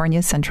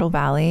California's Central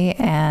Valley,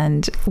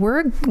 and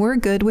we're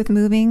good with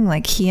moving.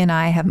 Like, he and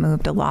I have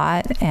moved a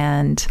lot,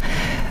 and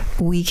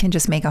we can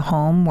just make a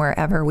home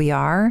wherever we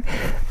are.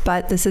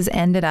 But this has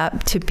ended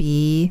up to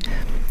be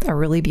a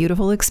really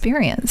beautiful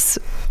experience.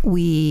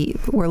 We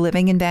were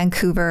living in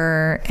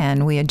Vancouver,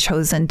 and we had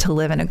chosen to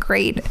live in a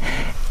great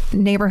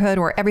neighborhood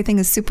where everything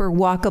is super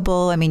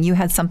walkable. I mean, you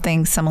had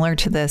something similar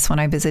to this when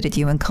I visited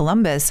you in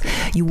Columbus.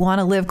 You want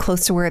to live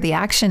close to where the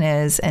action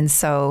is. And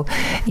so,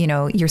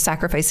 you're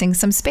sacrificing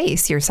some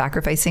space. You're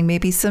sacrificing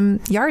maybe some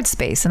yard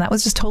space. And that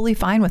was just totally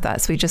fine with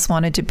us. We just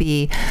wanted to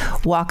be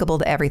walkable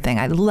to everything.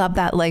 I love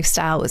that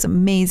lifestyle. It was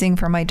amazing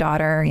for my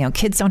daughter.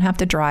 Kids don't have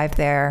to drive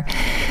there.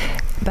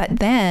 But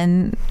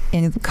then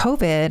in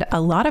COVID,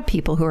 a lot of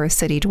people who are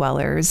city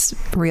dwellers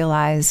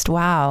realized,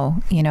 wow,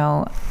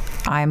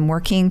 I'm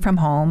working from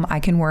home.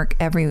 I can work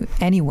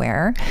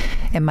anywhere.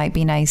 It might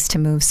be nice to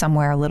move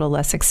somewhere a little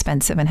less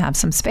expensive and have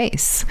some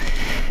space.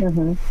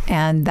 Mm-hmm.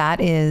 And that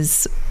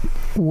is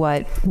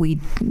what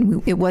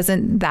it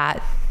wasn't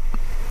that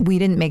we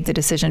didn't make the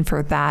decision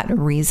for that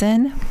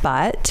reason,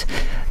 but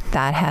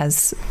that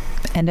has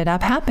ended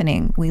up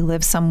happening. We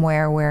live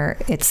somewhere where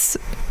it's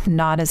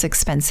not as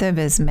expensive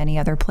as many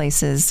other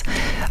places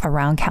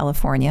around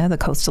California, the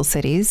coastal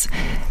cities.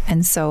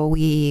 And so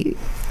we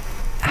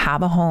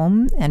have a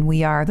home, and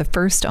we are the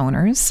first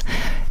owners.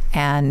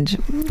 And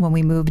when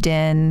we moved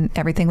in,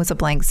 everything was a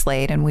blank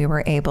slate, and we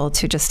were able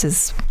to, just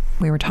as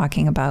we were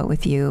talking about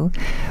with you,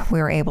 we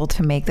were able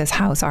to make this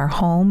house our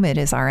home. It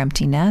is our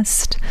empty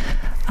nest.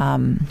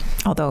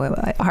 Although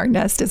our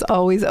nest is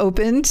always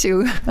open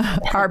to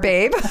our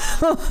babe,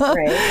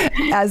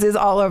 as is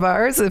all of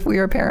ours if we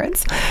are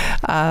parents.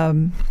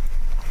 And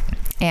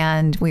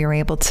we were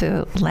able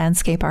to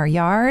landscape our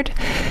yard.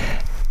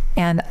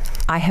 And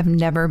I have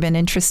never been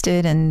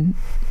interested in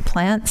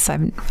plants.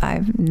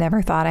 I've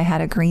never thought I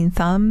had a green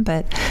thumb,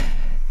 but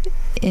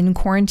in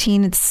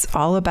quarantine, it's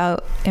all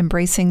about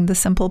embracing the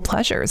simple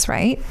pleasures,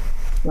 right?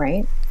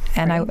 Right.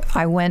 And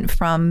I went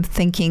from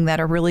thinking that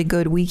a really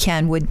good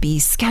weekend would be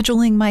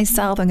scheduling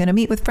myself. I'm going to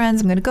meet with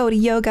friends. I'm going to go to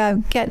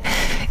yoga, get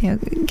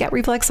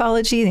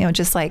reflexology,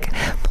 just like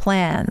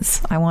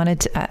plans. I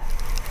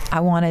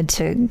wanted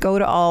to go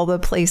to all the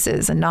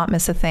places and not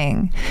miss a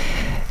thing.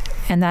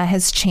 And that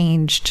has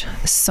changed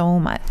so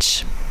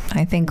much.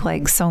 I think,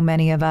 like so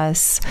many of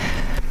us,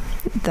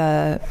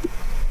 the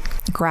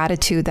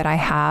gratitude that I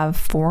have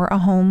for a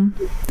home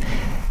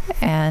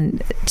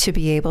and to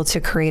be able to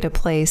create a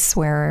place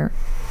where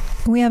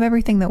we have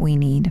everything that we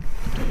need.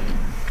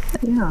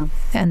 Yeah.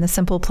 And the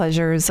simple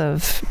pleasures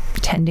of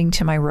tending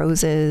to my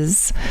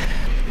roses.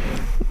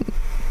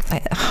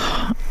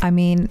 I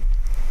mean,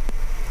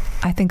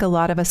 I think a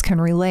lot of us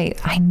can relate.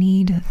 I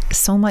need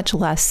so much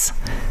less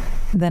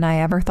than I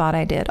ever thought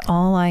I did.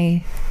 All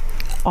I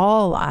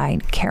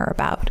care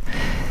about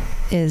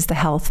is the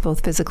health,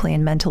 both physically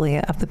and mentally,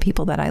 of the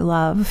people that I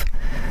love,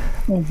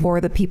 mm-hmm. or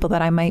the people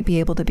that I might be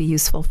able to be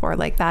useful for.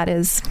 Like,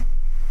 that's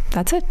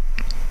it.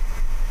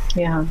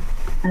 Yeah.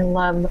 I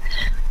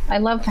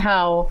love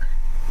how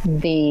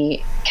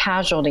the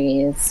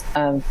casualties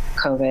of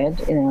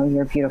COVID,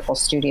 your beautiful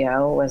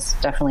studio was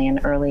definitely an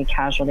early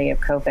casualty of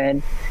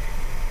COVID,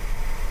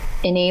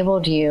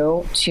 enabled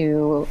you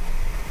to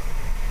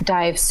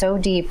dive so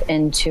deep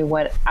into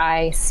what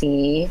I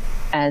see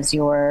as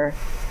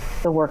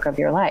the work of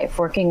your life,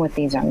 working with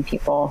these young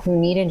people who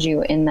needed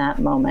you in that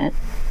moment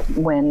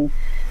when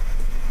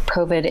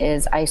COVID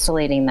is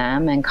isolating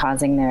them and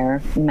causing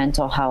their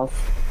mental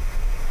health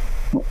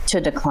to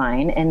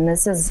decline. And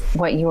this is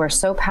what you are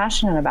so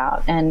passionate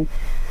about. And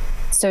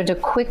so to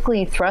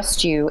quickly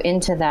thrust you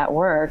into that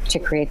work to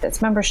create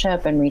this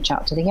membership and reach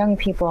out to the young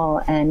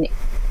people and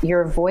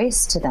your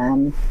voice to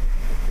them,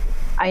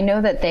 I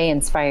know that they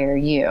inspire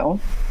you,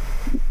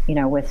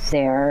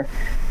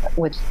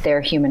 with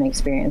their human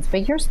experience,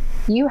 but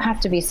you have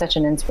to be such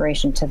an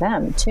inspiration to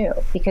them too,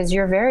 because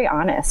you're very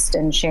honest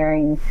and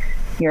sharing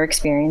your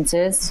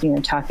experiences,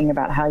 talking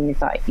about how you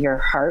thought your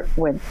heart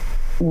would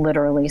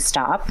literally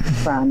stop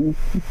from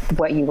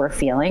what you were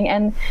feeling.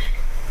 And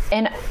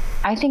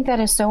I think that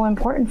is so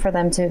important for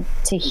them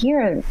to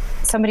hear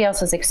somebody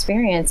else's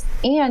experience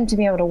and to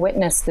be able to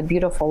witness the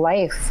beautiful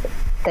life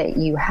that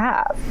you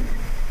have,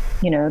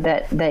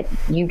 that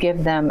you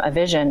give them a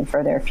vision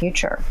for their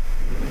future.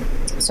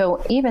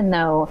 So even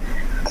though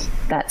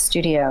that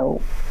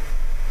studio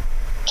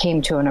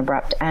came to an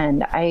abrupt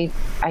end, I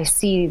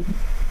see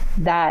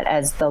that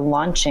as the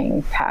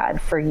launching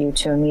pad for you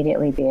to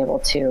immediately be able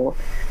to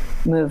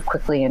move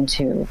quickly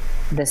into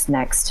this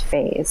next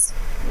phase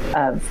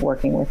of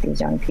working with these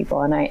young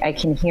people. And I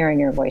can hear in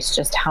your voice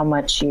just how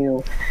much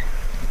you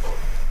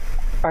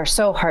are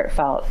so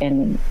heartfelt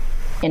in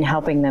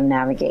helping them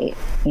navigate,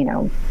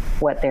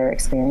 what they're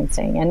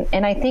experiencing.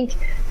 And I think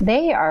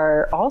they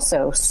are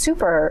also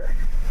super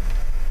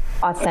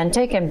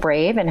authentic and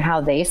brave in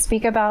how they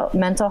speak about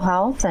mental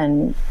health.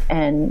 And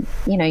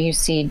you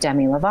see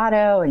Demi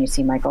Lovato and you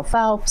see Michael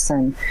Phelps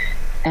and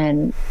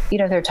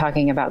they're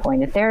talking about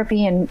going to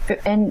therapy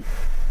and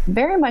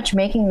very much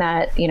making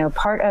that,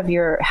 part of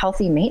your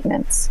healthy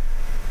maintenance.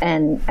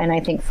 And I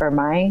think for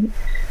my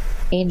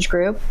age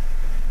group,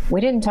 we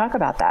didn't talk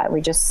about that.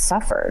 We just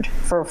suffered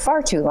for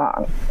far too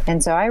long.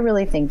 And so I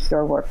really think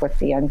your work with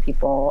the young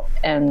people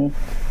and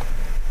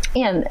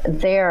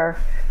their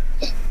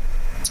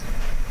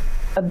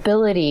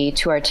ability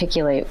to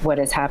articulate what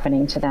is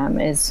happening to them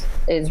is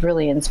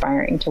really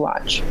inspiring to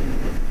watch.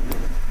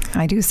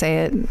 I do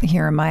say it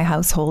here in my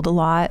household a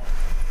lot,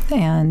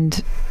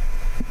 and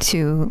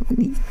to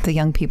the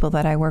young people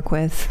that I work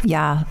with,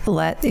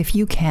 if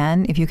you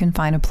can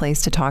find a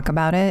place to talk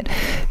about it,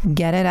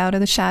 get it out of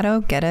the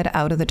shadow, get it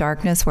out of the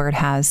darkness where it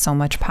has so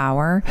much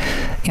power,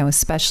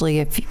 especially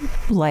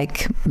if,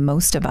 like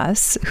most of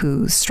us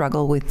who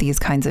struggle with these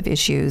kinds of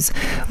issues,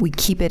 we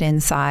keep it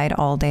inside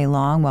all day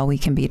long while we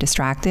can be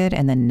distracted,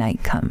 and then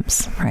night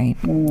comes, right?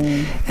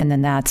 And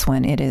then that's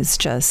when it's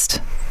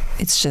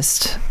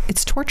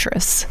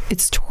torturous.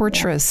 It's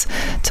torturous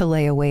to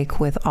lay awake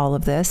with all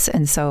of this.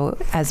 And so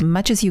as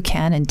much as you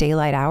can in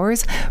daylight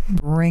hours,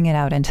 bring it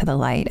out into the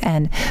light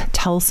and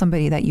tell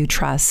somebody that you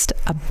trust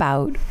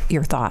about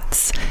your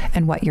thoughts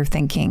and what you're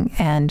thinking,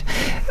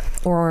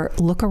 or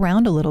look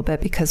around a little bit,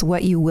 because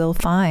what you will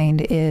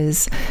find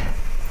is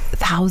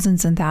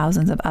thousands and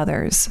thousands of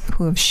others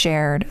who have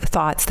shared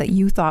thoughts that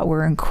you thought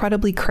were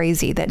incredibly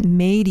crazy, that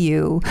made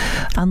you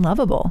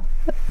unlovable,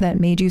 that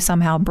made you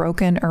somehow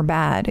broken or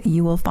bad.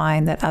 You will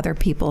find that other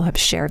people have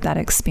shared that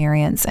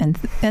experience. And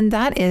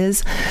that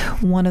is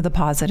one of the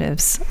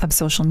positives of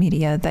social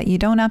media, that you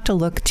don't have to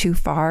look too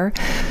far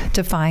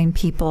to find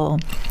people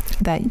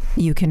that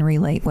you can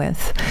relate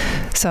with.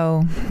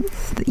 So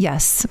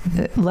yes,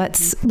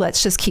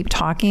 let's just keep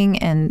talking.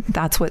 And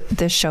that's what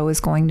this show is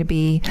going to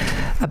be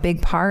a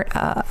big part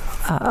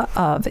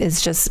of,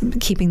 is just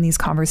keeping these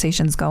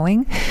conversations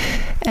going.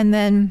 And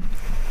then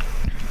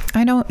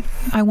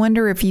I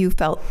wonder if you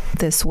felt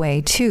this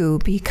way too,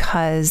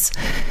 because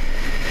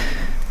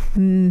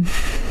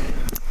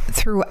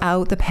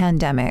throughout the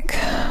pandemic,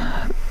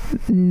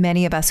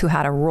 many of us who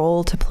had a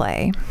role to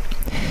play,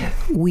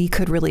 we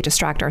could really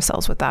distract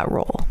ourselves with that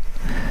role.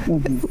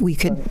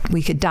 Mm-hmm.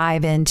 We could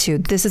dive into,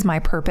 this is my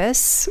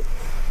purpose,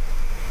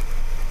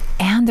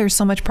 and there's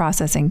so much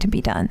processing to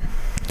be done.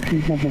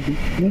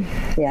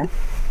 Yeah.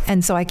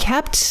 And so I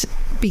kept,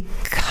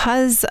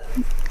 because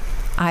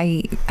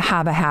I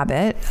have a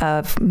habit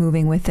of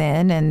moving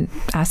within and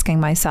asking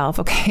myself,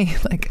 okay,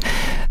 like,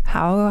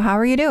 how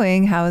are you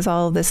doing? How is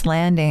all of this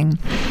landing?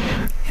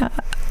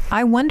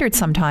 I wondered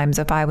sometimes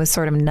if I was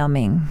sort of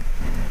numbing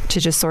to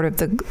just sort of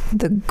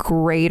the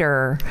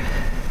greater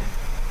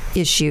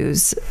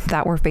issues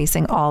that were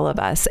facing all of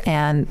us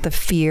and the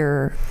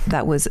fear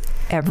that was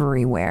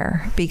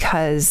everywhere,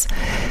 because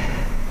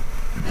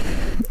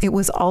it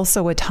was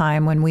also a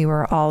time when we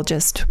were all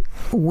just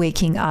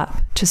waking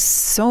up to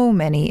so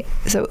many.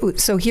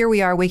 So here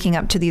we are waking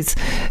up to these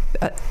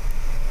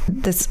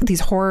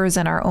horrors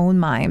in our own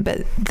mind,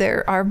 but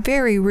there are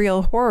very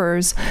real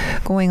horrors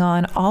going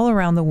on all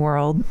around the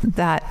world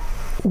that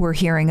we're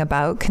hearing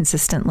about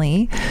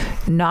consistently,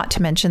 not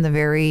to mention the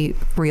very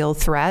real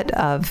threat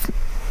of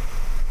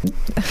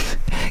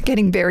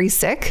getting very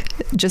sick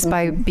just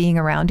by being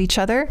around each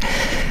other.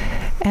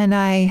 And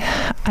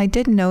I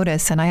did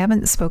notice, and I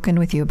haven't spoken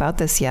with you about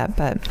this yet,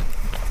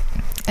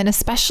 and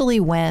especially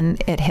when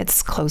it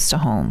hits close to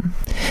home,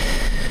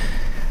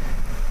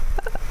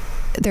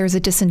 there's a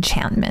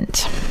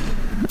disenchantment.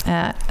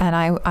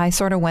 And I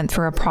sort of went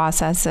through a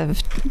process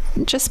of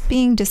just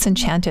being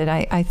disenchanted.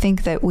 I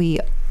think that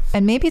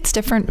and maybe it's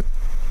different,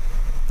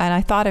 and I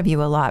thought of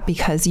you a lot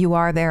because you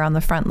are there on the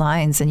front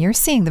lines and you're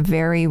seeing the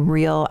very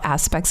real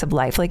aspects of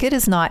life. Like, it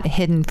is not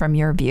hidden from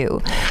your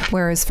view.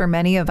 Whereas for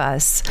many of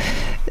us,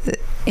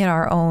 in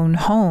our own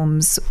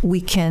homes, we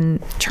can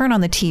turn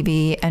on the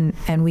TV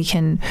and we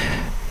can,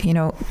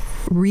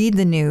 read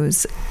the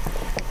news,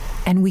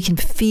 and we can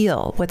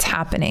feel what's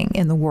happening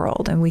in the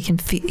world, and we can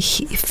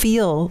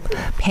feel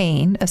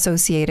pain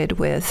associated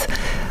with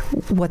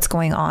what's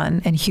going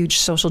on and huge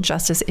social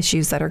justice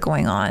issues that are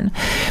going on.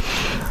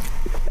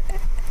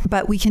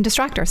 But we can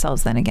distract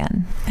ourselves then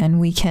again, and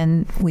we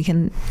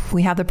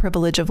have the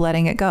privilege of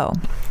letting it go.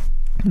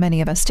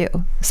 Many of us do.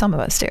 Some of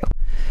us do.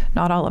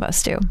 Not all of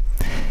us do.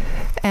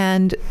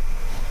 And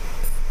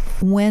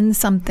when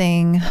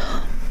something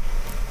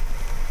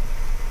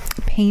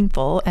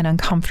painful and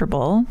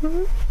uncomfortable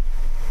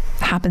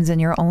happens in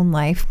your own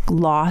life,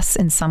 loss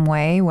in some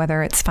way,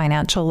 whether it's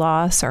financial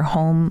loss or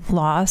home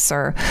loss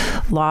or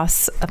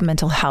loss of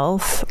mental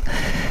health,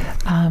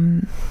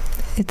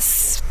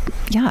 it's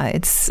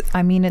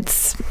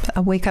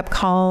a wake-up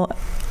call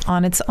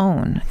on its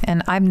own.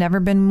 And I've never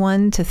been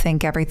one to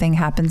think everything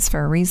happens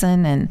for a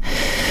reason.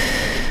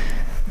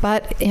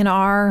 But in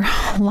our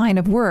line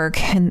of work,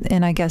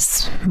 and I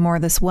guess more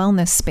this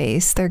wellness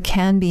space, there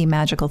can be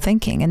magical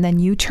thinking. And then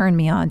you turned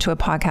me on to a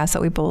podcast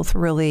that we both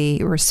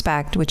really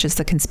respect, which is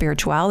the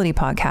Conspirituality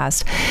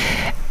podcast.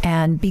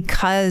 And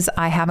because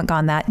I haven't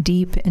gone that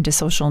deep into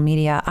social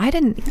media, I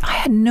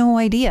had no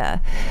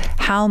idea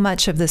how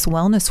much of this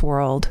wellness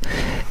world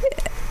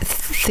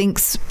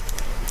thinks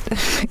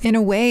in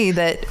a way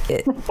that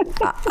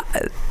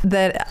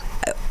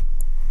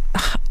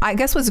I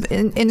guess was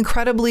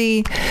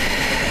incredibly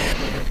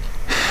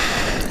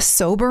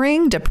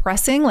sobering,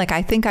 depressing. Like,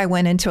 I think I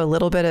went into a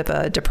little bit of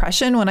a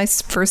depression when I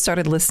first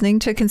started listening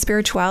to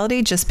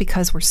Conspirituality, just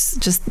because we're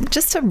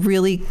just to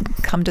really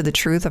come to the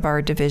truth of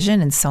our division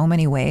in so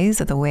many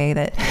ways, of the way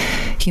that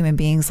human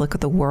beings look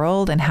at the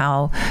world, and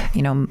how,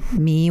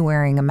 me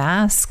wearing a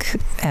mask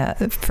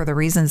for the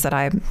reasons that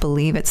I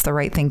believe it's the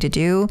right thing to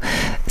do,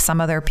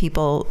 some other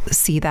people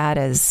see that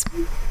as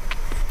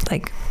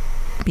like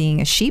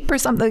being a sheep or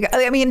something.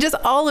 I mean, just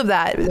all of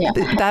that,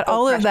 that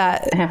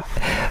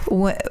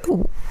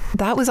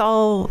was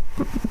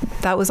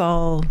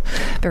all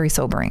very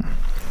sobering.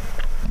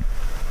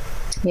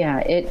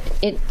 Yeah.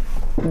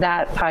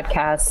 That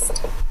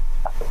podcast,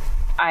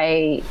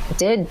 I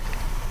did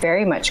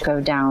very much go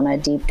down a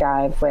deep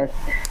dive with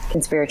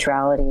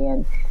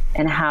conspirituality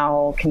and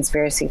how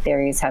conspiracy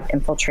theories have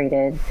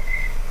infiltrated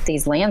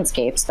these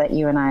landscapes that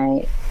you and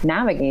I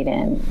navigate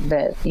in,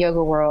 the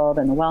yoga world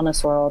and the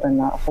wellness world and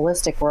the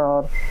holistic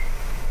world.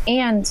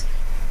 And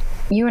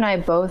you and I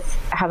both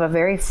have a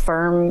very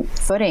firm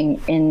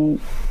footing in,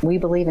 we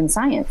believe in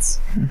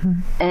science.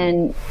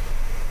 Mm-hmm.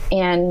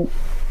 And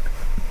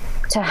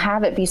to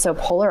have it be so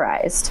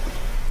polarized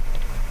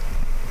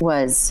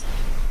was,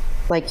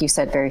 like you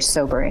said, very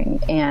sobering,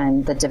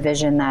 and the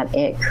division that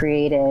it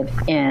created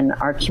in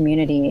our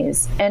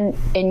communities. And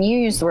you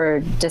used the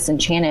word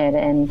disenchanted,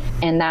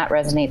 and that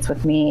resonates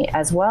with me,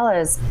 as well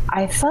as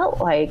I felt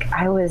like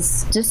I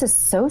was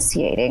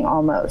disassociating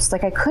almost.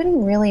 Like I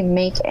couldn't really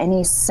make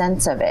any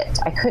sense of it.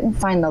 I couldn't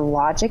find the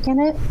logic in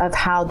it of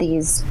how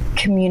these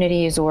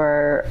communities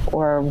or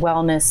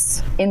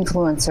wellness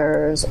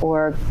influencers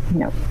or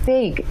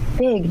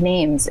big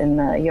names in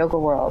the yoga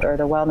world or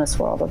the wellness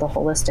world or the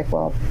holistic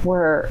world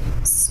were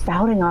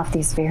spouting off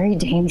these very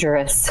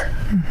dangerous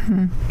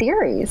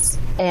theories,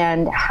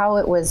 and how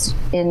it was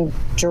in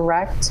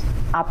direct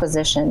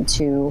opposition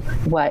to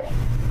what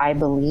I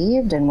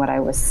believed and what I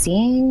was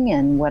seeing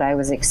and what I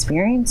was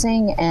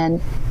experiencing.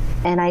 And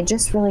I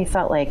just really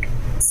felt like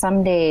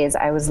some days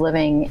I was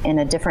living in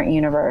a different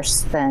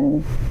universe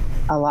than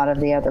a lot of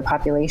the other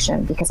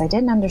population, because I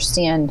didn't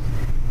understand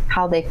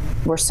how they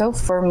were so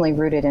firmly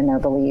rooted in their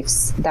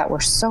beliefs that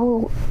were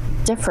so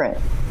different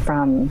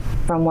from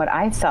what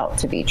I felt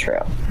to be true.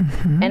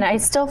 Mm-hmm. And I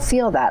still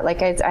feel that,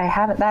 like I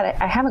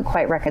haven't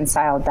quite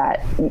reconciled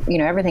that,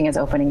 everything is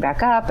opening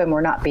back up and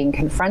we're not being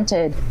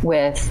confronted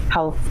with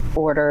health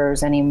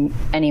orders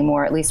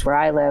anymore. At least where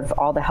I live,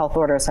 all the health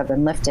orders have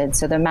been lifted.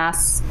 So the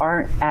masks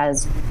aren't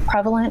as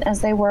prevalent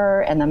as they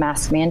were, and the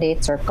mask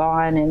mandates are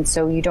gone. And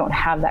so you don't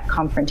have that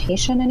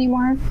confrontation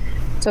anymore.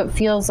 So it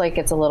feels like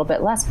it's a little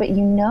bit less, but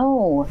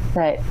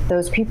that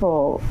those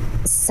people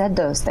said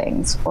those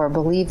things or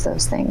believed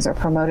those things or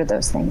promoted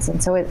those things.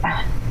 And so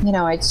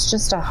it's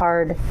just a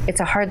hard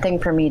thing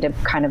for me to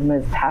kind of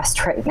move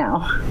past right now.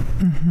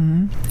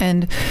 Mm-hmm.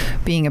 And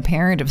being a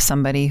parent of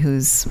somebody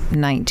who's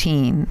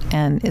 19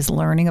 and is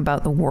learning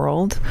about the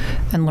world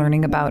and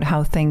learning about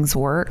how things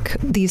work,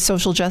 these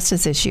social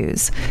justice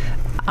issues,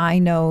 I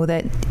know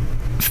that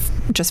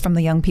just from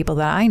the young people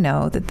that I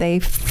know, that they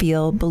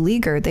feel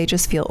beleaguered. They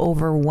just feel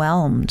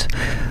overwhelmed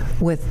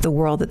with the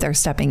world that they're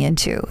stepping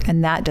into.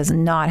 And that does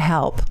not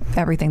help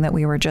everything that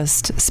we were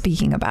just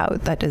speaking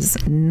about. That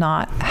does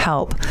not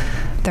help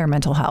their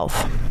mental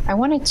health.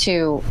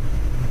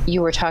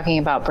 You were talking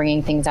about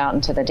bringing things out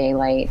into the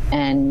daylight,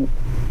 and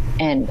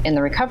in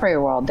the recovery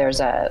world, there's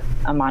a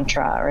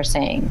mantra or a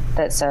saying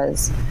that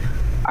says,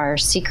 our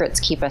secrets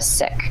keep us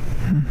sick.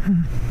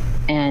 Mm-hmm.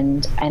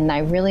 And I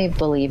really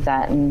believe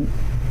that. And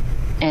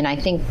And I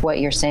think what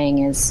you're saying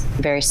is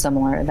very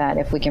similar, that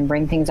if we can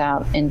bring things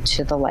out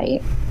into the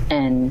light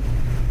and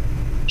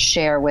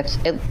share with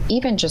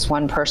even just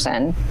one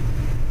person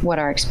what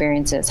our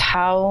experience is,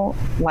 how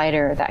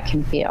lighter that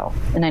can feel.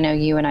 And I know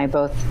you and I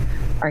both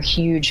are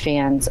huge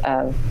fans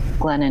of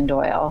Glennon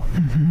Doyle.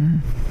 Mm-hmm.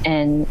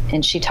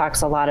 And she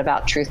talks a lot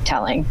about truth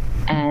telling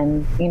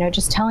and,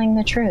 just telling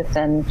the truth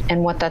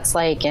and what that's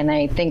like. And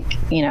I think,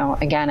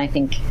 again, I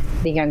think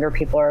the younger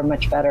people are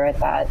much better at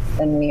that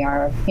than we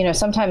are.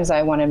 Sometimes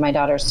I wanted my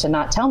daughters to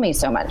not tell me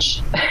so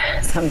much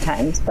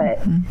sometimes, but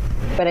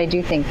I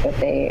do think that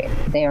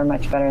they are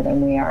much better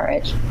than we are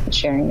at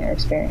sharing their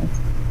experience.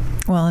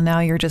 Well, and now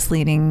you're just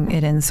leading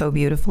it in so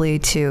beautifully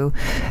to,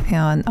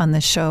 on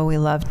the show, we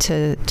love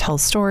to tell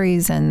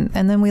stories and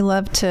then we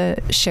love to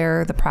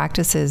share the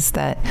practices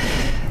that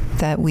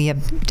we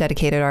have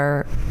dedicated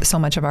so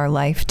much of our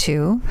life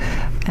to,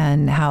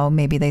 and how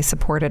maybe they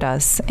supported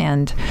us.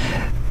 And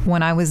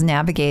when I was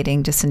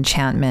navigating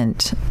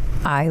disenchantment,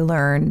 I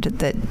learned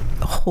that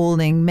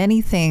holding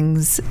many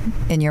things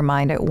in your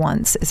mind at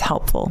once is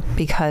helpful,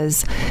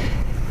 because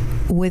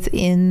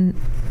within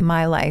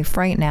my life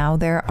right now,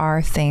 there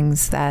are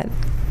things that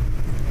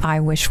I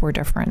wish were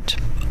different.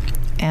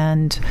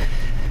 And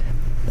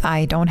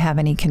I don't have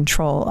any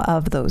control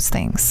of those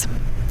things.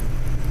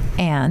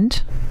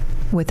 And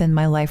within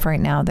my life right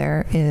now,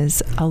 there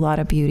is a lot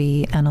of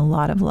beauty and a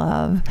lot of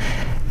love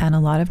and a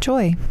lot of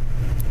joy.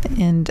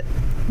 And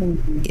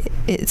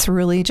it's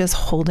really just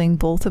holding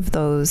both of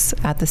those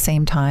at the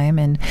same time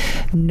and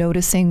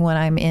noticing when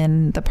I'm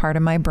in the part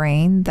of my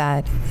brain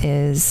that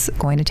is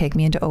going to take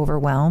me into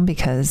overwhelm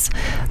because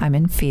I'm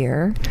in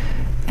fear,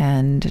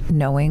 and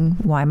knowing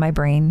why my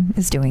brain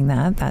is doing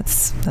that.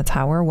 That's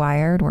how we're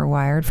wired. We're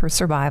wired for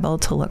survival,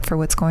 to look for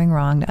what's going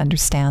wrong, to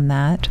understand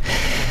that.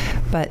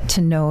 But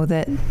to know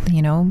that,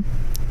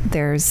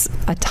 there's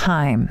a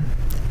time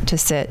to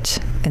sit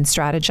and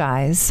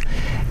strategize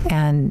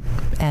and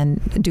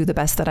do the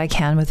best that I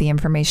can with the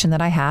information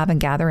that I have, and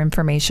gather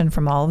information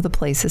from all of the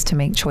places to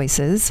make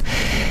choices.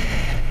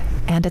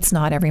 And it's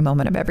not every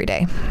moment of every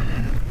day.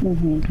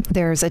 Mm-hmm.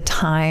 There's a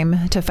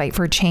time to fight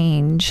for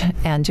change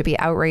and to be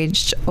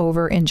outraged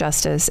over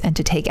injustice and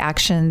to take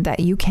action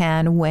that you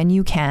can when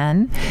you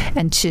can,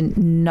 and to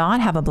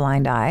not have a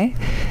blind eye.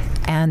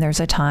 And there's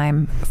a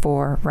time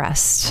for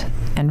rest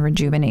and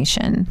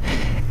rejuvenation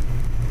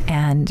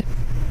and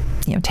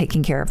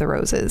taking care of the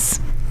roses.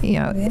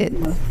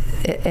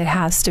 It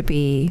has to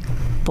be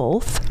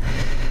both.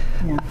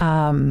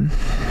 Yeah.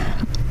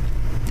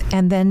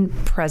 And then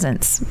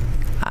presence.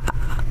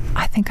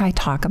 I think I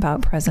talk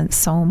about presence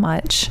so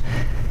much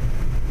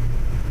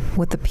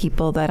with the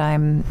people that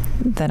I'm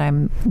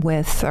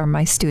with, or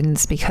my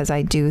students, because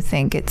I do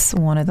think it's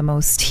one of the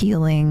most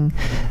healing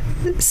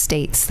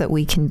states that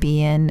we can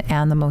be in,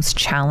 and the most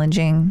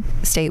challenging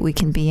state we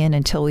can be in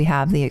until we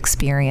have the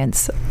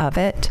experience of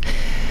it.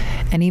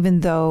 And even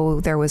though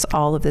there was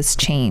all of this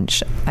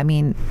change, I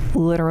mean,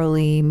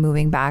 literally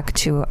moving back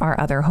to our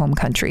other home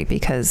country,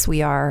 because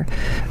we are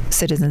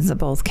citizens of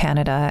both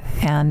Canada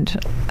and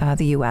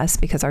the U.S.,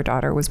 because our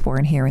daughter was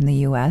born here in the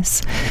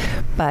U.S.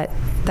 But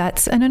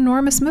that's an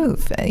enormous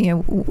move.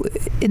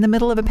 In the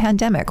middle of a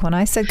pandemic, when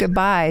I said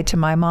goodbye to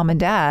my mom and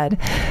dad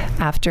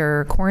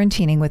after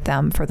quarantining with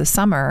them for the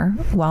summer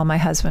while my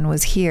husband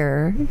was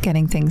here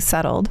getting things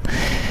settled,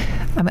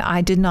 I mean,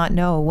 I did not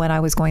know when I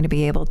was going to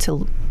be able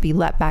to be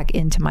let back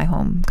into my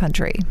home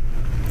country.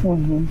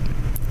 Mm-hmm.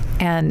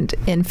 And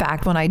in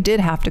fact, when I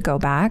did have to go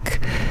back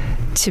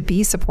to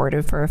be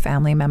supportive for a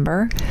family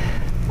member,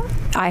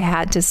 I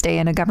had to stay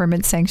in a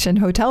government-sanctioned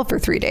hotel for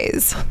 3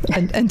 days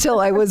until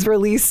I was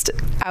released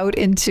out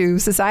into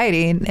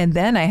society. And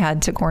then I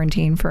had to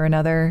quarantine for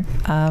another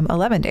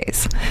 11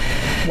 days.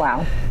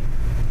 Wow.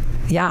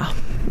 Yeah.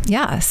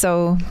 Yeah.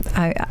 So,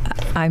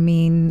 I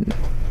mean,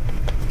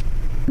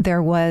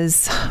 there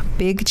was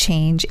big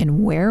change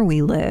in where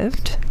we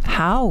lived,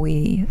 how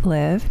we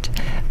lived.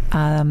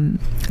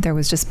 There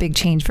was just big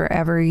change for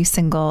every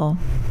single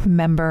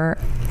member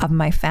of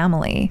my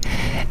family.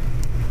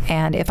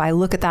 And if I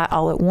look at that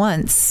all at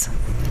once,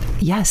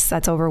 yes,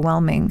 that's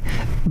overwhelming.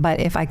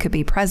 But if I could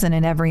be present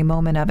in every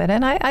moment of it,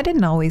 and I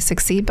didn't always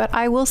succeed, but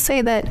I will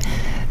say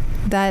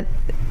that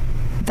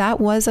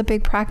was a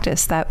big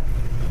practice that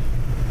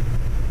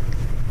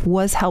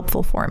was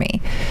helpful for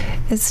me.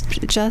 It's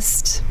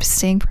just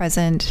staying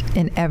present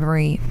in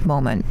every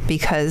moment,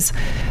 because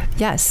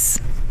yes,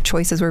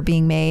 choices were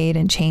being made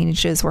and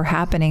changes were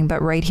happening,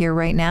 but right here,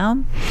 right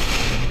now,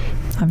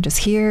 I'm just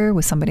here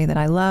with somebody that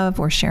I love.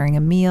 We're sharing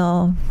a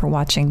meal. We're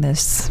watching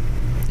this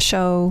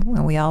show,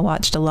 and we all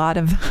watched a lot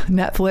of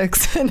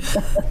Netflix. And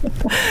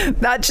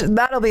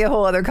that'll be a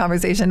whole other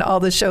conversation. All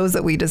the shows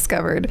that we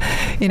discovered,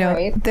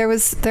 right. There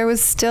was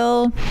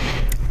still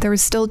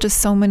just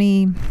so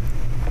many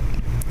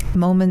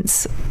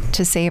moments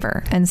to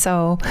savor. And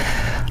so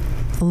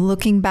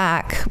looking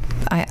back,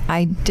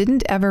 I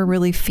didn't ever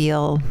really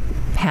feel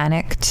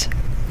panicked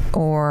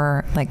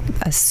or like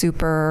a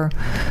super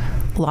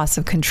loss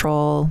of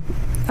control.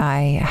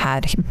 I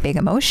had big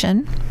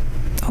emotion.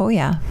 Oh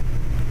yeah.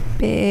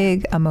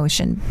 big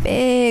emotion,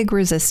 big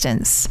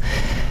resistance.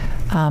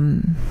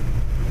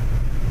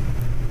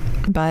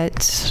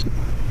 But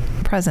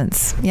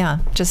presence, yeah,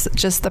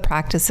 just the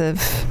practice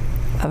of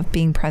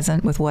being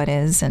present with what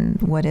is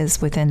and what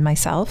is within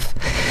myself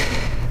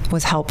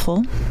was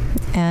helpful.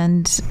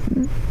 And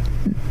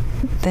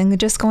then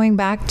just going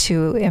back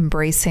to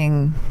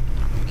embracing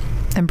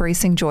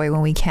joy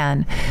when we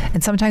can.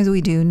 And sometimes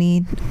we do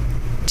need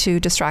to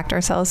distract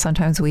ourselves.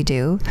 Sometimes we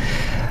do.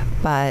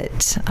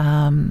 But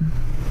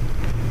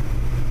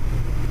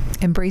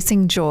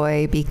embracing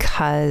joy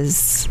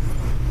because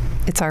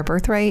it's our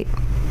birthright.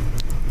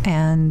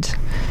 And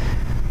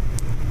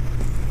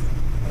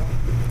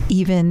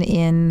even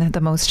in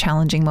the most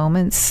challenging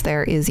moments,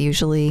 there is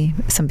usually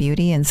some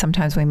beauty. And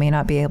sometimes we may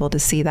not be able to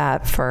see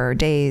that for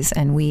days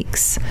and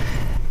weeks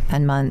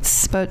and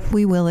months, but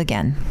we will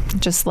again.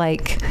 Just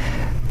like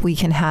we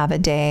can have a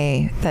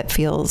day that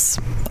feels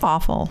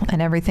awful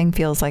and everything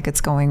feels like it's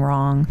going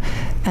wrong.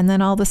 And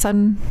then all of a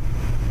sudden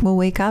we'll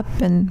wake up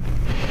and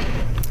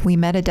we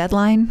met a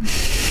deadline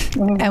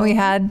and we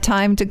had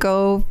time to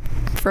go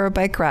for a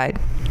bike ride,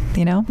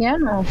 you know? Yeah.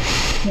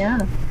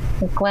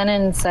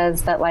 Glennon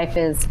says that life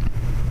is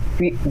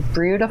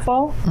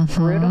beautiful.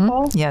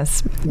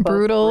 Yes.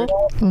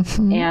 Brutal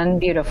and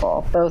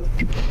beautiful, both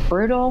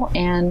brutal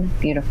and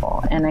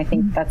beautiful. And I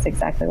think that's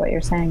exactly what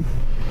you're saying.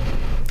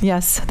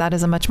 Yes, that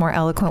is a much more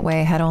eloquent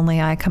way. Had only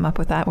I come up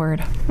with that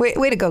word. Way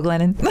to go,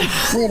 Glennon.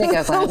 Way to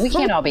go, Glennon. We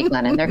can't all be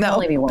Glennon. There can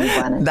only be one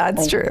Glennon.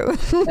 That's true.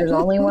 There's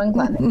only one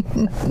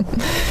Glennon.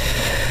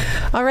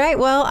 All right.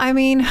 Well, I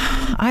mean,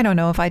 I don't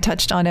know if I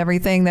touched on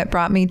everything that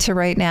brought me to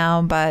right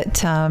now,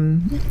 but, I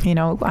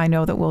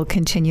know that we'll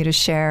continue to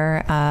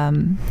share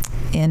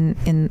in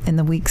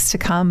the weeks to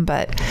come.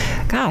 But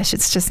gosh,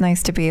 it's just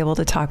nice to be able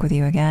to talk with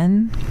you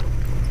again.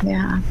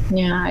 Yeah,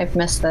 I've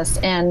missed this.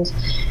 And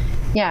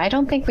yeah, I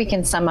don't think we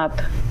can sum up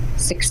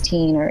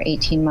 16 or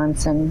 18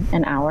 months in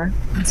an hour.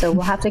 So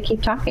we'll have to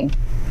keep talking.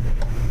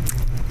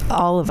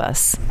 All of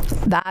us.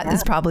 That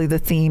is probably the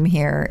theme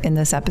here in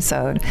this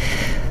episode.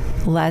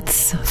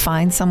 Let's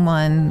find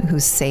someone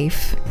who's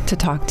safe to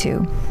talk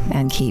to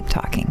and keep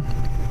talking.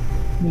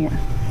 Yeah.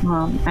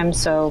 Well, I'm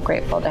so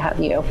grateful to have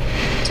you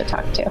to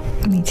talk to.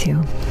 Me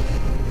too.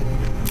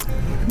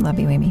 Love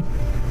you, Amy.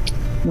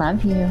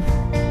 Love you.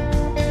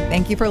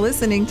 Thank you for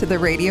listening to the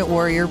Radiant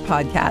Warrior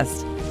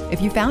podcast.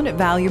 If you found it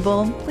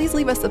valuable, please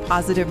leave us a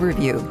positive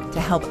review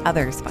to help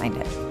others find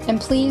it. And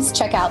please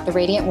check out the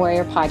Radiant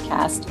Warrior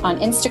podcast on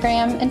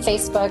Instagram and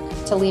Facebook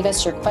to leave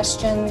us your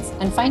questions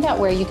and find out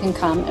where you can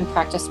come and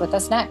practice with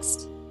us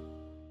next.